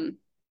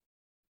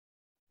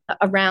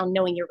 around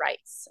knowing your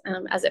rights,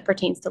 as it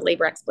pertains to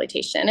labor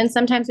exploitation. And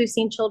sometimes we've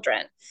seen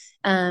children,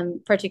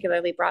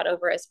 particularly brought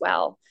over as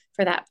well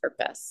for that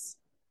purpose.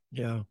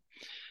 Yeah.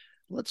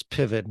 Let's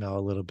pivot now a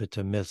little bit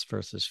to myths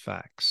versus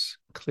facts.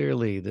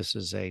 Clearly, this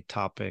is a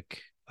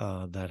topic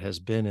that has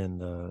been in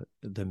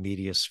the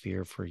media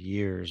sphere for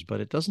years, but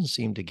it doesn't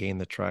seem to gain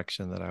the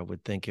traction that I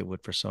would think it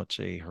would for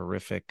such a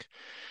horrific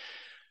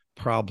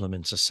problem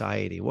in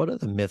society. What are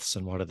the myths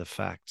and what are the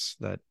facts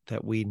that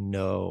we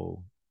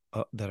know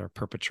that are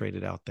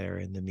perpetrated out there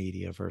in the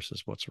media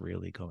versus what's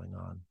really going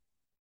on?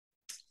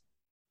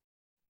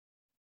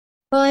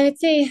 Well, I would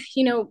say,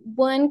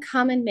 one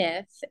common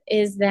myth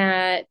is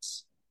that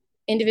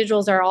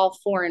individuals are all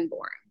foreign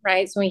born,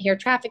 right? So when we hear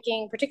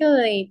trafficking,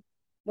 particularly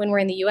when we're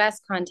in the US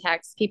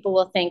context, people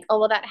will think, oh,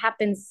 well, that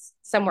happens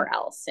somewhere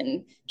else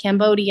in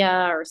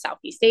Cambodia or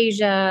Southeast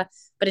Asia,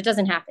 but it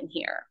doesn't happen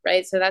here,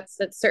 right? So that's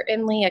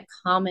certainly a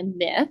common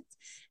myth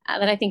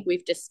that I think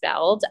we've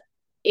dispelled.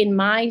 In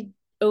my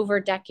over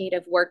decade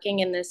of working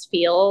in this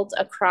field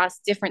across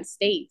different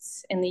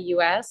states in the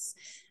US,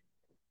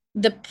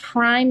 the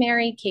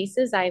primary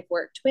cases I've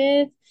worked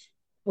with,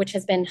 which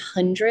has been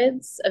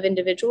hundreds of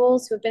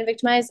individuals who have been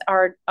victimized,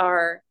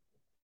 are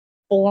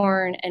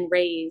born and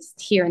raised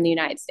here in the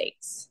United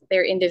States.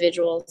 They're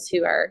individuals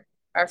who are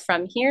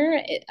from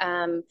here,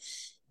 and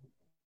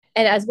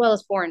as well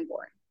as foreign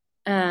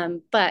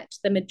born. But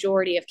the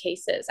majority of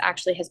cases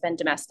actually has been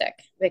domestic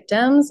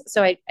victims.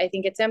 So I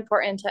think it's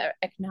important to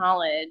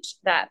acknowledge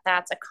that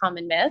that's a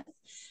common myth.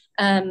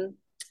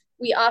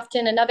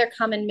 Another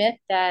common myth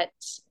that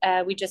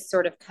we just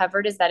sort of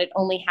covered is that it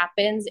only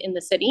happens in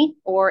the city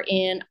or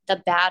in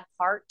the bad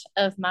part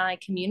of my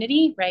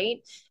community, right?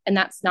 And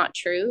that's not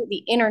true.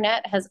 The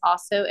internet has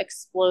also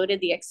exploded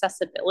the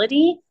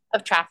accessibility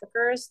of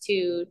traffickers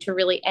to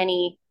really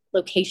any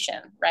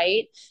location,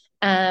 right?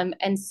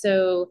 And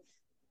so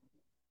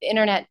the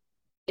internet,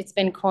 it's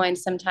been coined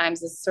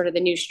sometimes as sort of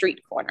the new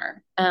street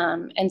corner.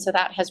 And so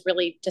that has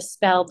really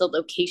dispelled the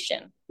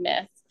location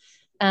myth.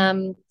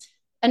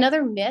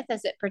 Another myth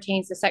as it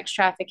pertains to sex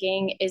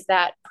trafficking is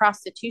that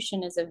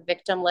prostitution is a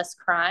victimless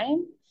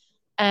crime.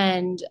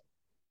 And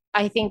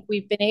I think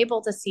we've been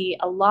able to see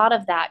a lot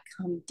of that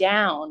come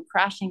down,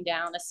 crashing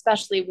down,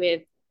 especially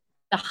with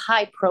the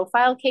high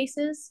profile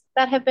cases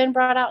that have been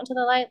brought out into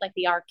the light, like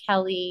the R.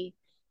 Kelly,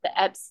 the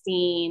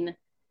Epstein,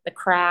 the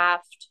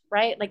Kraft,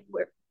 right? Like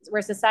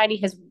where society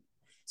has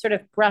sort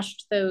of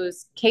brushed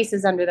those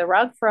cases under the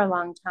rug for a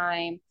long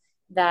time,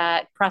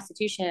 that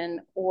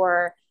prostitution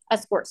or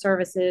escort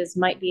services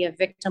might be a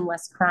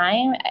victimless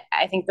crime.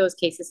 I think those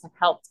cases have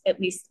helped at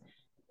least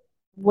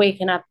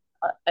waken up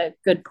a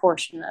good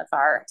portion of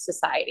our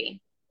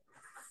society.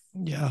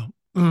 Yeah.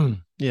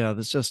 Yeah.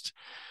 There's just,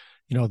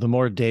 the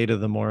more data,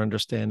 the more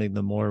understanding,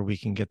 the more we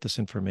can get this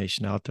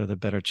information out there, the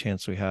better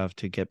chance we have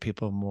to get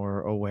people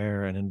more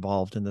aware and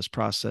involved in this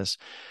process.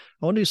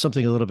 I want to do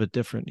something a little bit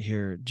different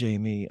here,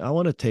 Jamie. I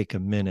want to take a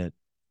minute,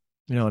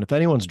 and if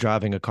anyone's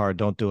driving a car,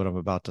 don't do what I'm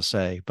about to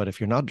say. But if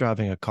you're not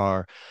driving a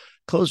car,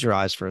 close your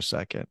eyes for a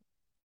second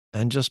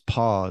and just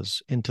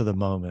pause into the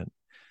moment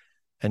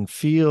and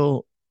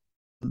feel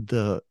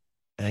the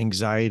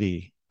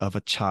anxiety of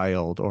a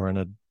child or an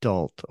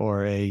adult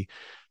or a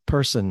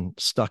person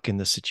stuck in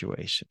the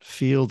situation.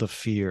 Feel the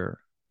fear,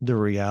 the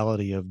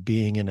reality of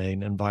being in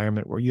an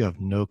environment where you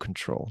have no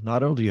control.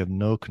 Not only do you have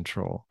no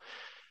control,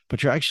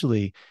 but you're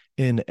actually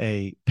in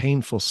a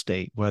painful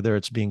state, whether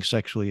it's being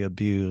sexually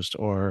abused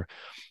or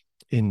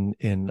in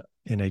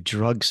a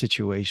drug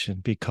situation,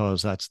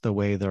 because that's the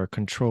way they're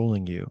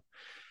controlling you.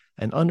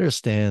 And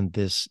understand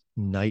this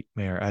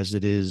nightmare as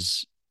it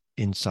is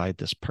inside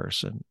this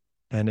person.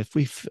 And if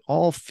we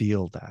all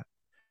feel that,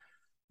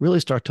 really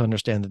start to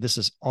understand that this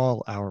is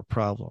all our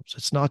problems.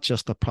 It's not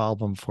just the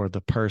problem for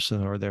the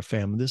person or their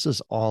family. This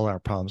is all our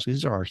problems.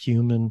 These are our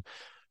human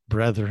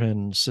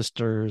brethren,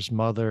 sisters,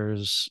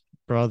 mothers,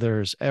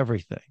 brothers,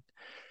 everything.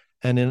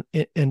 And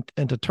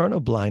to turn a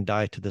blind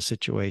eye to the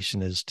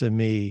situation is, to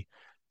me,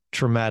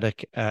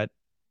 traumatic at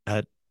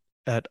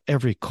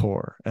every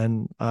core.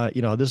 And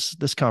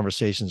this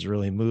conversation is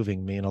really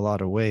moving me in a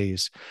lot of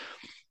ways.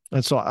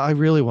 And so I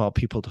really want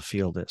people to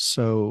feel this.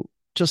 So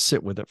just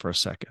sit with it for a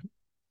second.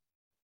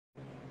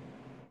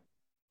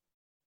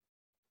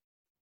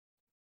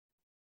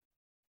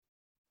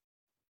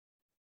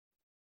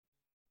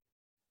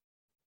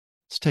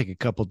 Let's take a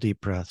couple deep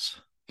breaths.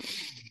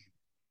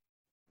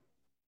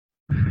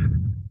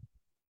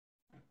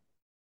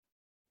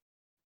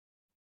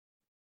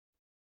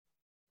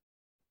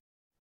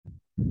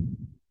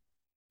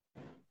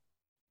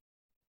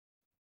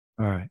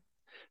 All right.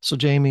 So,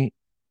 Jamie,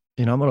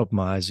 I'm going to open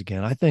my eyes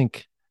again. I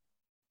think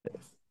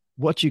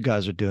what you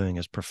guys are doing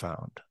is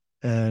profound.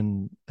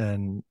 And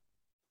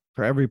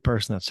for every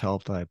person that's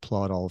helped, I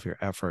applaud all of your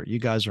effort. You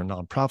guys are a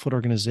nonprofit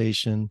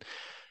organization.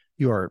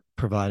 You are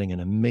providing an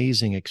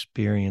amazing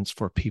experience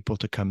for people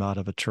to come out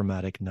of a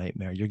traumatic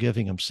nightmare. You're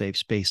giving them safe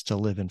space to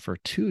live in for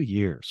 2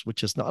 years,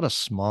 which is not a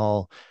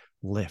small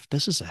lift.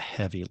 This is a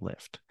heavy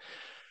lift.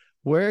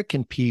 Where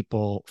can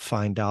people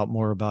find out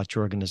more about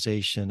your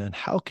organization, and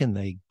how can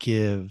they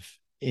give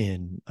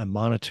in a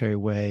monetary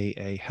way,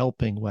 a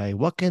helping way?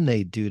 What can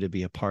they do to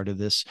be a part of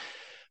this,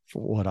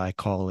 for what I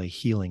call a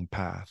healing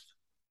path?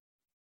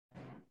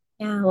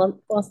 Yeah, well,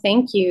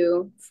 thank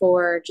you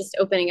for just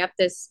opening up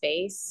this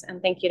space,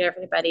 and thank you to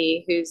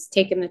everybody who's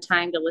taken the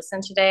time to listen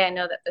today. I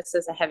know that this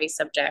is a heavy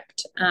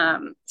subject,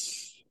 and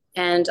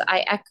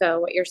I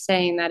echo what you're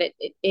saying, that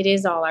it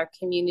is all our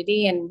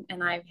community, and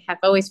I have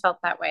always felt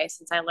that way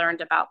since I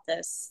learned about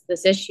this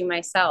issue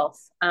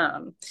myself,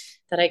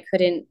 that I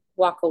couldn't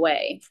walk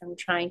away from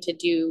trying to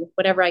do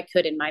whatever I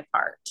could in my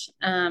part.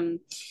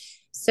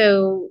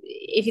 So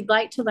if you'd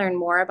like to learn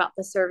more about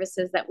the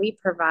services that we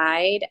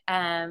provide,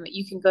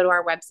 you can go to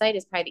our website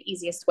is probably the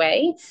easiest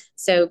way.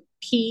 So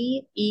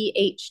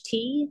PEHT.org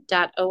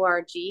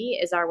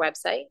is our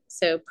website.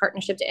 So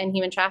Partnership to End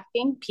Human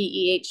Trafficking,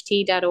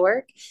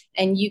 PEHT.org.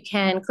 And you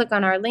can click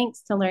on our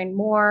links to learn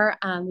more.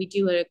 We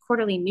do a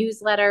quarterly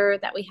newsletter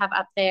that we have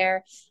up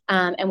there.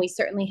 And we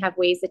certainly have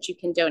ways that you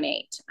can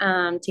donate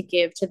to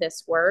give to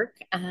this work.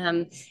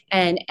 And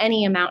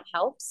any amount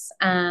helps.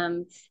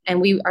 And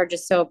we are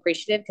just so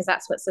appreciative, because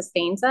that's what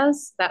sustains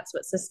us. That's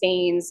what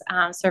sustains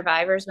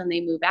survivors when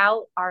they move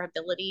out, our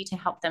ability to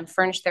help them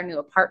furnish their new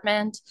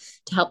apartment,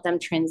 to help them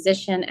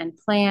transition and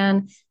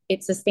plan.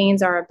 It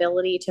sustains our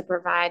ability to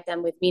provide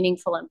them with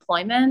meaningful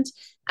employment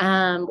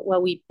while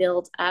we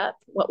build up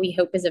what we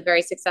hope is a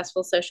very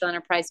successful social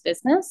enterprise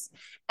business.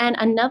 And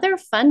another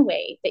fun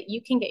way that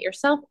you can get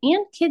yourself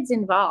and kids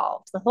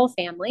involved, the whole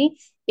family,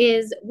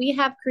 is we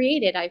have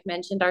created, I've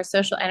mentioned, our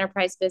social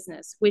enterprise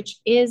business, which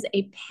is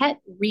a pet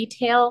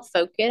retail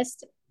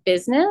focused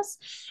business.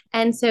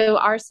 And so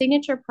our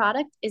signature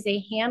product is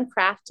a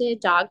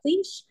handcrafted dog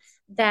leash,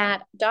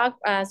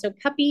 so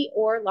puppy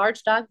or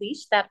large dog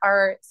leash that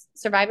our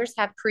survivors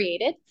have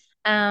created.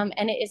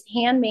 And it is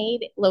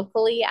handmade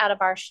locally out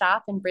of our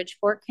shop in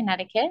Bridgeport,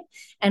 Connecticut.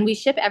 And we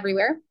ship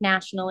everywhere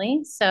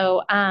nationally.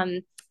 So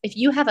if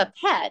you have a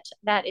pet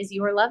that is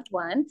your loved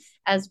one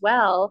as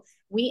well,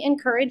 we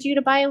encourage you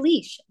to buy a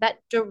leash. That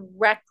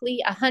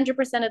directly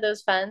 100% of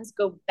those funds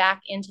go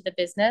back into the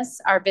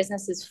business. Our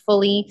business is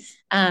fully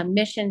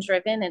mission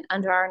driven and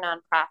under our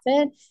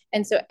nonprofit.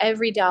 And so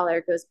every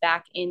dollar goes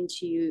back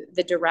into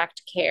the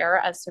direct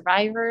care of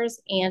survivors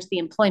and the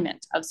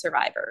employment of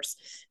survivors.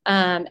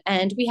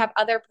 And we have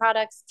other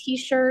products,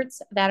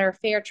 t-shirts that are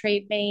fair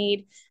trade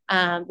made.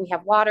 We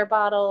have water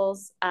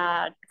bottles,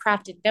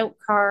 crafted note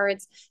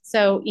cards.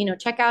 So,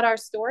 check out our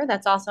store.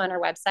 That's also on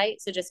our website.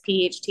 So just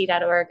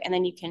pht.org, and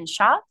then you can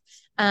shop.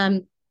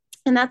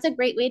 And that's a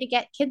great way to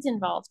get kids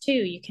involved too.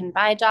 You can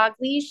buy a dog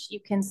leash,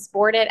 you can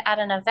sport it at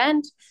an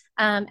event,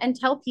 and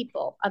tell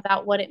people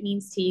about what it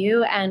means to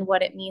you and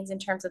what it means in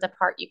terms of the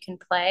part you can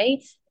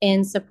play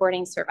in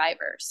supporting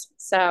survivors.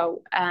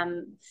 So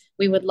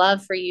we would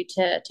love for you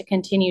to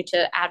continue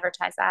to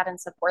advertise that and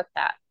support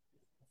that.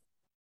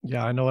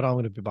 Yeah, I know what I'm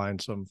going to be buying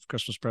some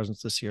Christmas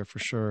presents this year for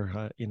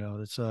sure.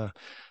 It's a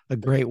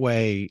great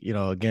way.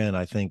 Again,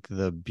 I think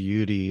the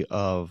beauty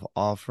of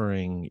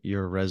offering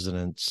your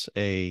residents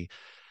a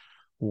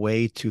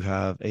way to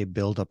have a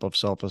buildup of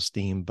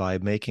self-esteem by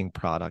making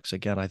products.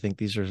 Again, I think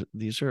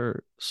these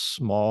are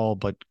small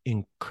but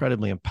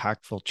incredibly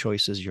impactful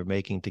choices you're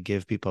making to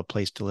give people a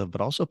place to live, but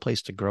also a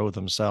place to grow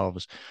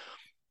themselves.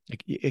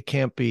 It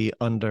can't be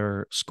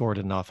underscored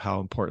enough how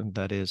important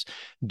that is.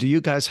 Do you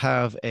guys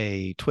have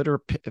a Twitter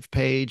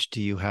page? Do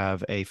you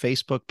have a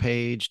Facebook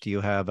page? Do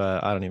you have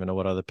I don't even know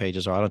what other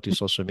pages are. I don't do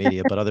social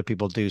media, but other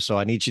people do. So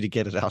I need you to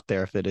get it out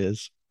there if it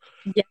is.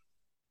 Yeah.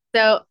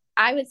 So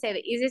I would say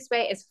the easiest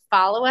way is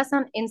follow us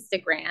on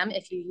Instagram.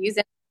 If you use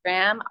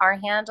Instagram, our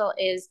handle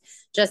is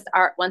just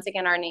once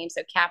again, our name.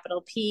 So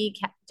capital P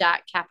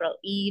dot capital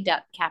E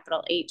dot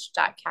capital H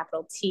dot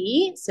capital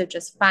T. So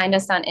just find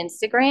us on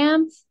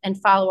Instagram and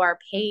follow our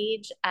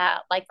page,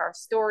 like our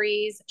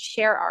stories,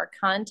 share our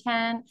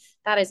content.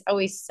 That is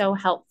always so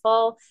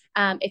helpful.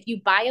 If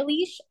you buy a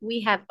leash,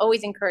 we have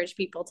always encouraged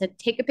people to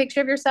take a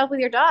picture of yourself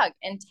with your dog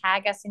and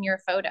tag us in your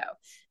photo.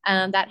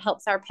 That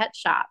helps our pet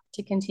shop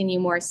to continue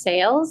more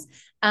sales.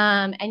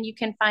 And you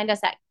can find us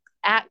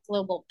at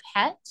Global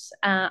Pet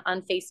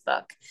on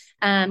Facebook.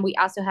 We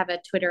also have a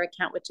Twitter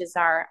account, which is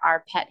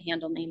our pet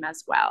handle name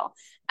as well.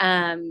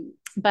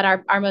 But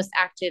our most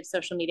active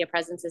social media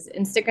presence is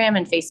Instagram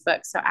and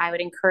Facebook. So I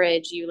would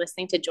encourage you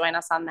listening to join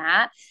us on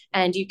that.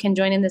 And you can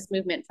join in this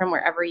movement from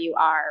wherever you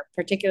are,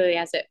 particularly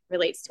as it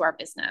relates to our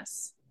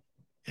business.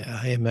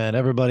 Yeah, amen.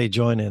 Everybody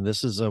join in.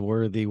 This is a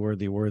worthy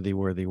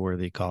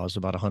cause.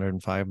 About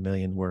 105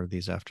 million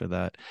worthies after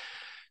that.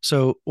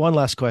 So one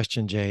last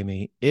question,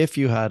 Jamie. If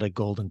you had a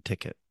golden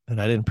ticket,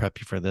 and I didn't prep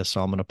you for this,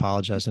 so I'm going to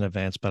apologize in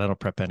advance, but I don't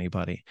prep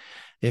anybody.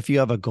 If you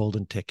have a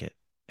golden ticket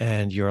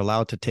and you're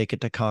allowed to take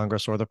it to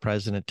Congress or the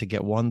president to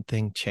get one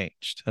thing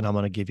changed. And I'm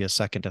going to give you a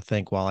second to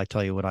think while I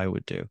tell you what I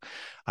would do.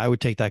 I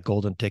would take that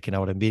golden ticket. I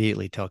would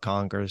immediately tell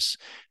Congress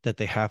that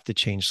they have to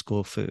change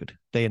school food.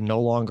 They are no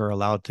longer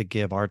allowed to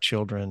give our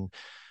children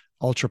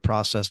ultra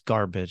processed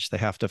garbage. They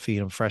have to feed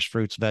them fresh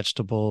fruits,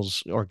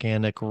 vegetables,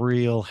 organic,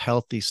 real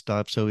healthy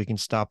stuff so we can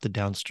stop the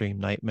downstream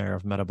nightmare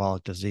of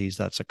metabolic disease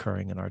that's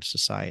occurring in our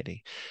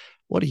society.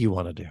 What do you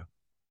want to do?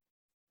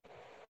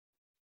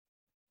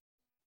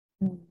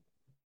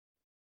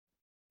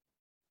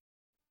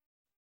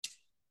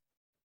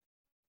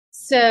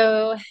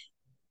 So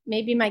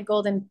maybe my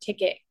golden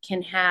ticket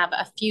can have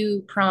a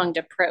few pronged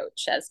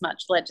approach as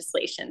much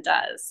legislation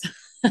does.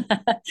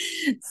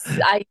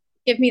 I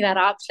give me that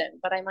option,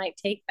 but I might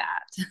take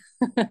that.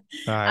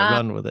 All right, um,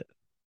 run with it.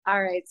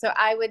 all right. So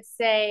I would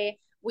say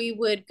we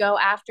would go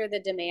after the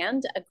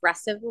demand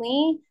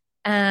aggressively,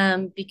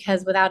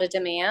 because without a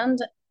demand,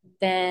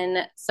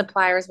 then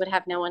suppliers would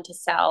have no one to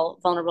sell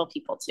vulnerable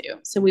people to.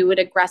 So we would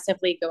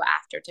aggressively go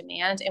after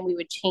demand, and we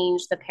would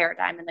change the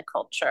paradigm and the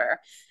culture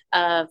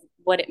of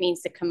what it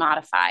means to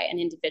commodify an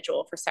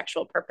individual for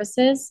sexual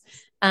purposes.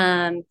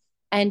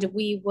 And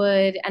we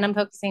would, and I'm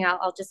focusing,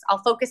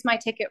 I'll focus my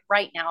ticket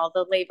right now,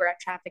 although labor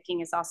trafficking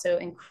is also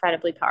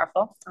incredibly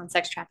powerful on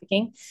sex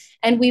trafficking.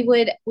 And we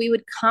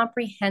would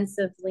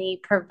comprehensively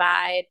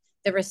provide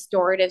the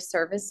restorative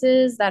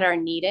services that are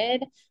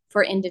needed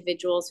for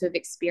individuals who have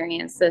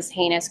experienced this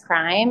heinous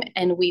crime.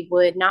 And we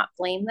would not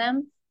blame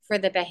them for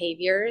the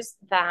behaviors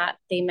that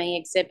they may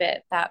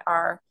exhibit that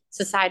are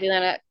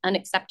societally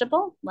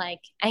unacceptable, like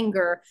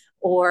anger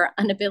or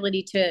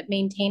inability to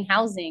maintain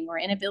housing or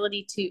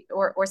inability to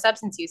or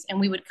substance use. And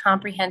we would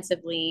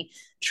comprehensively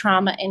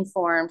trauma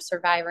informed,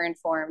 survivor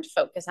informed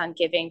focus on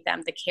giving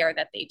them the care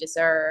that they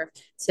deserve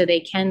so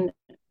they can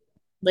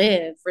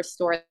live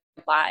restored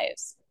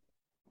lives.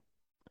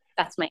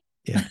 That's my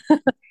Yeah.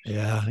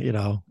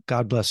 Yeah,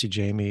 God bless you,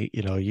 Jamie.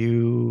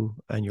 You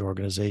and your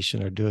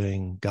organization are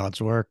doing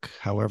God's work,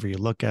 however you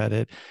look at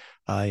it.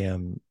 I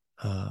am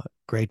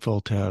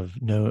grateful to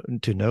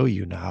know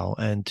you now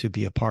and to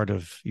be a part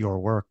of your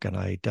work. And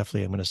I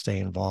definitely am going to stay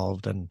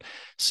involved and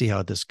see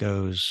how this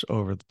goes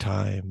over the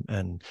time,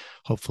 and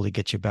hopefully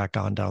get you back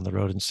on down the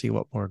road and see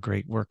what more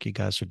great work you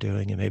guys are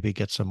doing, and maybe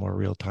get some more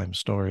real-time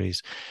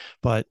stories.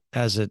 But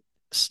as it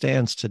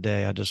stands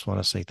today, I just want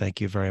to say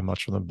thank you very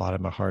much from the bottom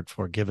of my heart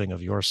for giving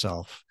of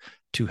yourself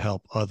to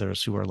help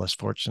others who are less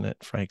fortunate,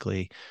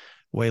 frankly,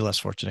 way less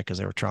fortunate because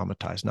they were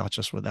traumatized, not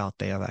just without,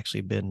 they have actually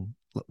been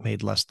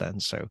made less than.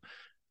 So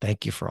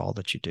thank you for all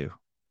that you do.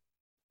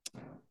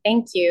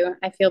 Thank you.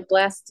 I feel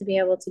blessed to be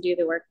able to do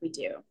the work we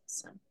do.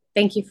 So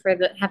thank you for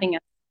having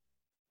us.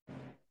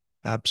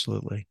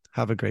 Absolutely.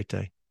 Have a great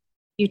day.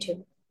 You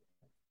too.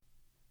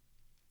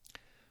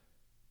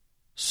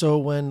 So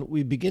when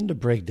we begin to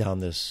break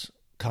down this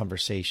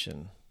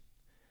conversation,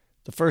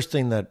 the first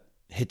thing that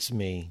hits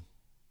me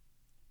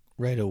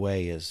right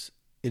away is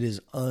it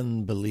is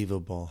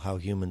unbelievable how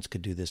humans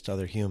could do this to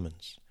other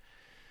humans.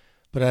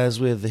 But as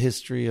with the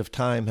history of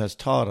time has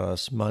taught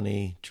us,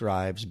 money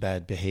drives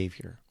bad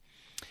behavior.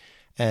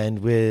 And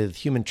with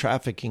human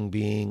trafficking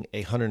being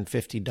a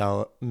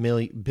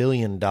 $150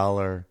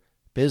 billion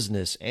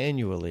business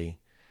annually,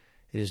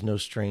 it is no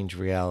strange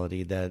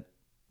reality that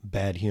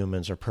bad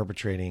humans are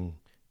perpetrating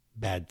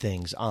bad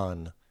things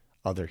on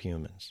other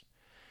humans.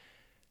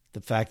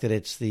 The fact that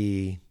it's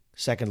the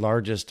second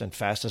largest and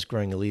fastest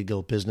growing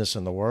illegal business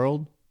in the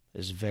world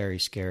is very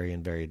scary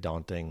and very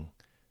daunting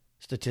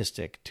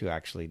statistic to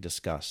actually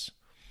discuss.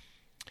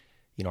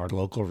 In our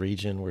local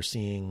region, we're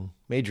seeing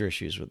major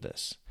issues with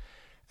this.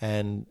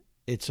 And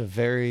it's a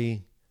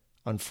very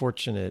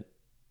unfortunate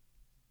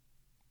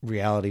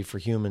reality for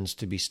humans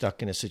to be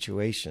stuck in a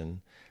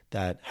situation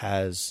that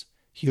has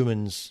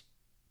humans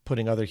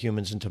putting other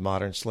humans into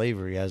modern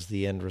slavery as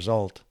the end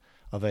result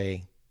of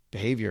a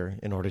behavior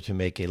in order to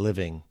make a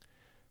living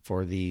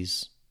for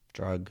these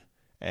drug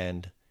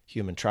and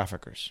human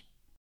traffickers.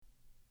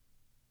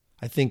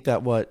 I think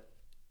that what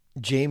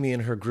Jamie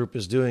and her group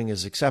is doing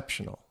is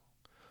exceptional.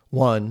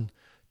 One,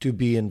 to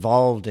be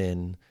involved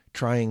in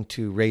trying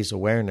to raise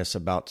awareness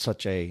about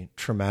such a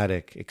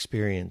traumatic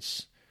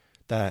experience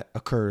that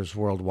occurs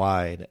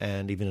worldwide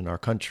and even in our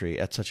country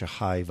at such a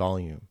high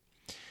volume.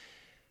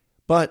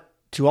 But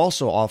to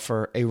also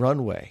offer a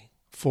runway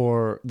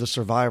for the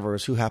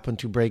survivors who happen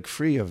to break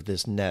free of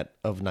this net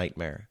of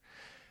nightmare,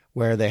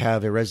 where they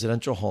have a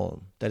residential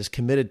home that is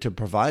committed to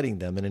providing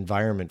them an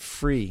environment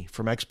free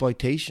from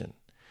exploitation.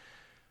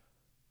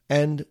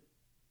 And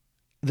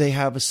they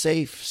have a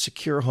safe,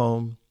 secure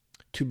home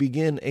to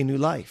begin a new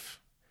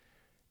life.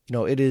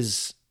 It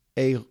is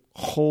a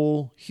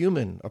whole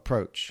human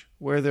approach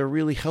where they're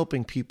really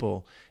helping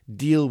people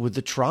deal with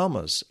the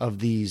traumas of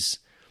these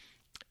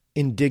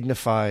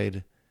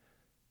indignified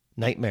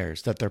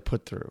nightmares that they're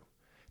put through.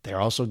 They're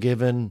also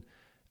given,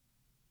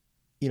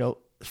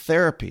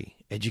 therapy,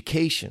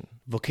 education,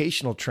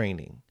 vocational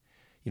training,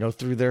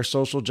 through their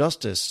social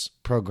justice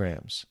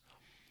programs.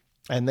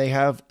 And they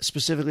have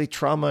specifically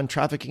trauma and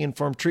trafficking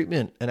informed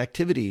treatment and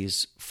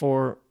activities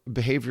for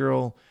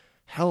behavioral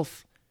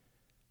health,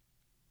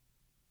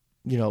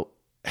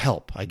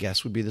 help, I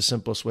guess would be the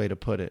simplest way to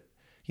put it.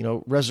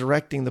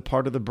 Resurrecting the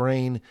part of the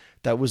brain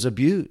that was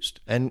abused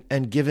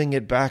and giving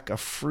it back a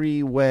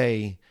free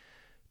way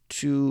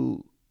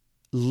to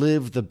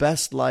live the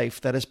best life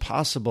that is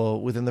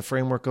possible within the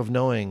framework of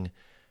knowing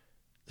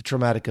the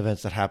traumatic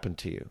events that happened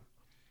to you.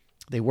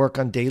 They work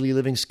on daily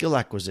living skill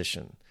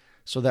acquisition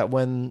so that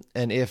when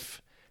and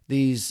if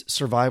these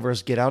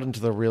survivors get out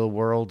into the real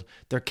world,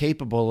 they're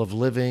capable of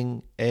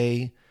living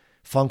a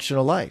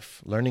functional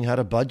life, learning how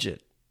to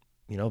budget,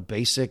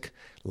 basic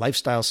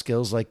lifestyle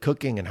skills like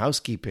cooking and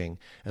housekeeping,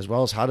 as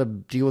well as how to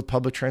deal with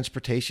public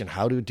transportation,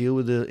 how to deal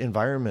with the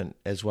environment,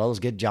 as well as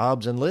get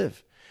jobs and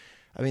live.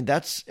 I mean,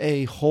 that's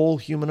a whole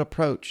human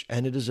approach,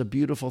 and it is a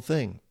beautiful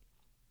thing.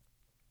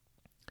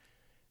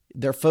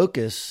 Their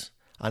focus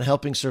on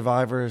helping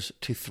survivors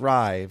to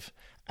thrive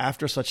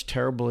after such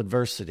terrible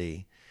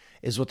adversity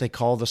is what they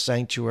call the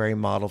sanctuary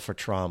model for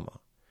trauma.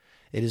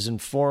 It is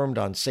informed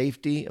on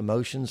safety,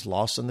 emotions,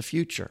 loss, and the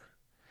future.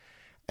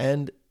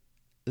 And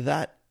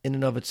that in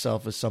and of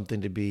itself is something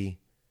to be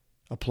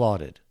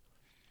applauded.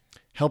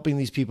 Helping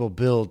these people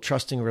build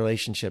trusting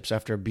relationships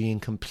after being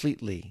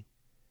completely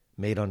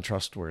made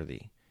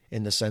untrustworthy,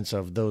 in the sense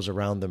of those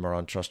around them are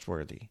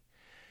untrustworthy,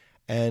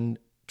 and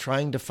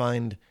trying to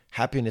find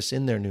happiness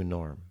in their new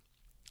norm.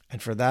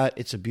 And for that,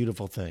 it's a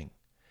beautiful thing.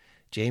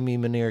 Jamie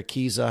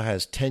Manirakiza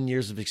has 10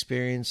 years of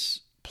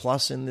experience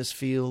plus in this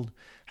field,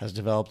 has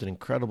developed an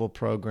incredible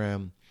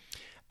program.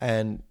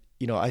 And,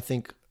 I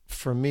think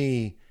for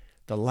me,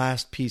 the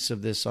last piece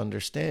of this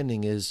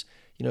understanding is,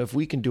 if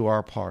we can do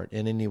our part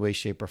in any way,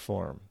 shape, or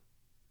form,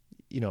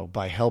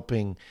 by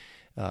helping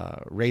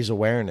raise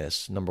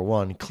awareness, number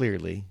one,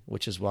 clearly,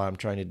 which is what I'm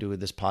trying to do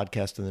with this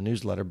podcast and the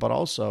newsletter, but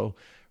also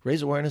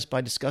raise awareness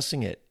by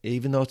discussing it,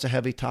 even though it's a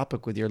heavy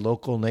topic, with your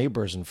local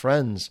neighbors and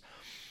friends.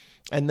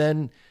 And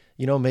then,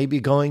 maybe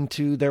going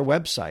to their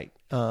website,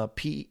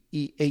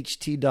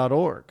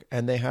 peht.org,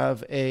 and they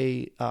have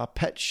a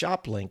pet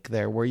shop link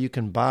there where you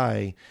can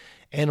buy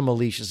animal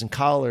leashes and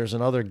collars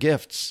and other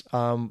gifts,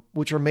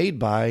 which are made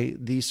by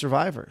the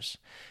survivors,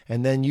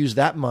 and then use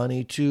that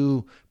money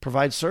to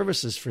provide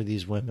services for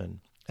these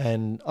women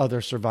and other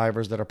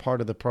survivors that are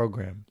part of the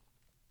program.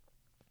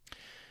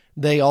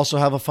 They also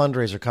have a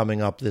fundraiser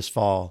coming up this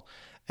fall.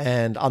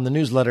 And on the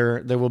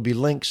newsletter, there will be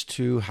links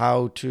to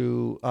how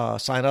to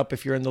sign up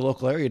if you're in the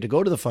local area to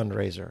go to the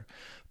fundraiser,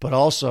 but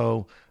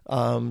also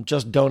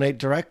just donate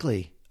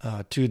directly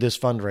to this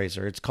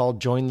fundraiser. It's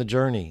called Join the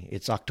Journey.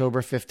 It's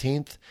October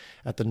 15th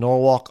at the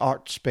Norwalk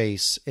Art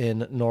Space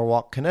in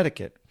Norwalk,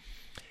 Connecticut.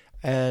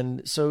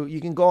 And so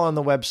you can go on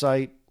the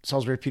website,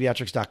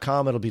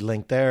 SalisburyPediatrics.com. It'll be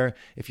linked there.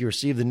 If you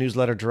receive the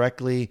newsletter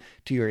directly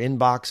to your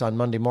inbox on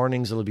Monday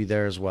mornings, it'll be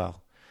there as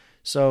well.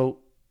 So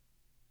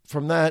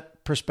from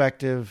that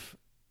perspective,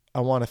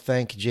 I want to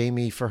thank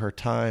Jamie for her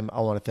time.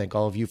 I want to thank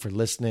all of you for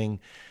listening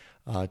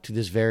to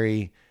this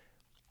very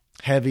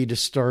heavy,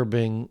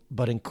 disturbing,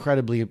 but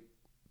incredibly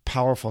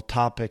powerful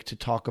topic to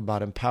talk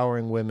about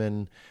empowering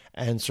women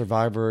and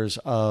survivors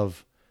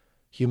of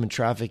human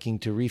trafficking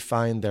to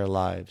refine their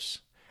lives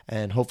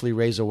and hopefully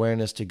raise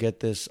awareness to get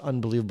this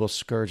unbelievable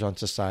scourge on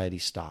society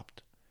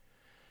stopped.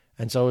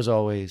 And so, as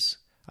always,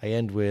 I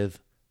end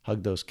with,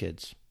 hug those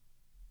kids.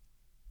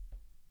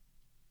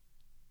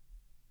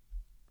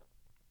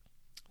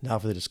 Now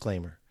for the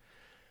disclaimer.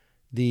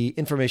 The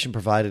information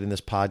provided in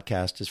this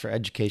podcast is for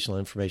educational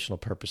and informational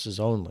purposes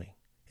only.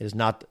 It is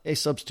not a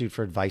substitute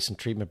for advice and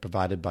treatment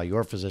provided by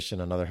your physician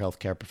or another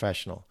healthcare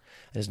professional,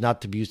 and is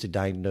not to be used to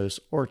diagnose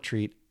or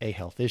treat a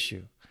health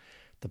issue.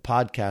 The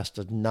podcast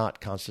does not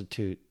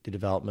constitute the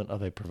development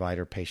of a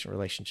provider-patient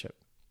relationship.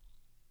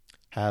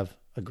 Have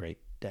a great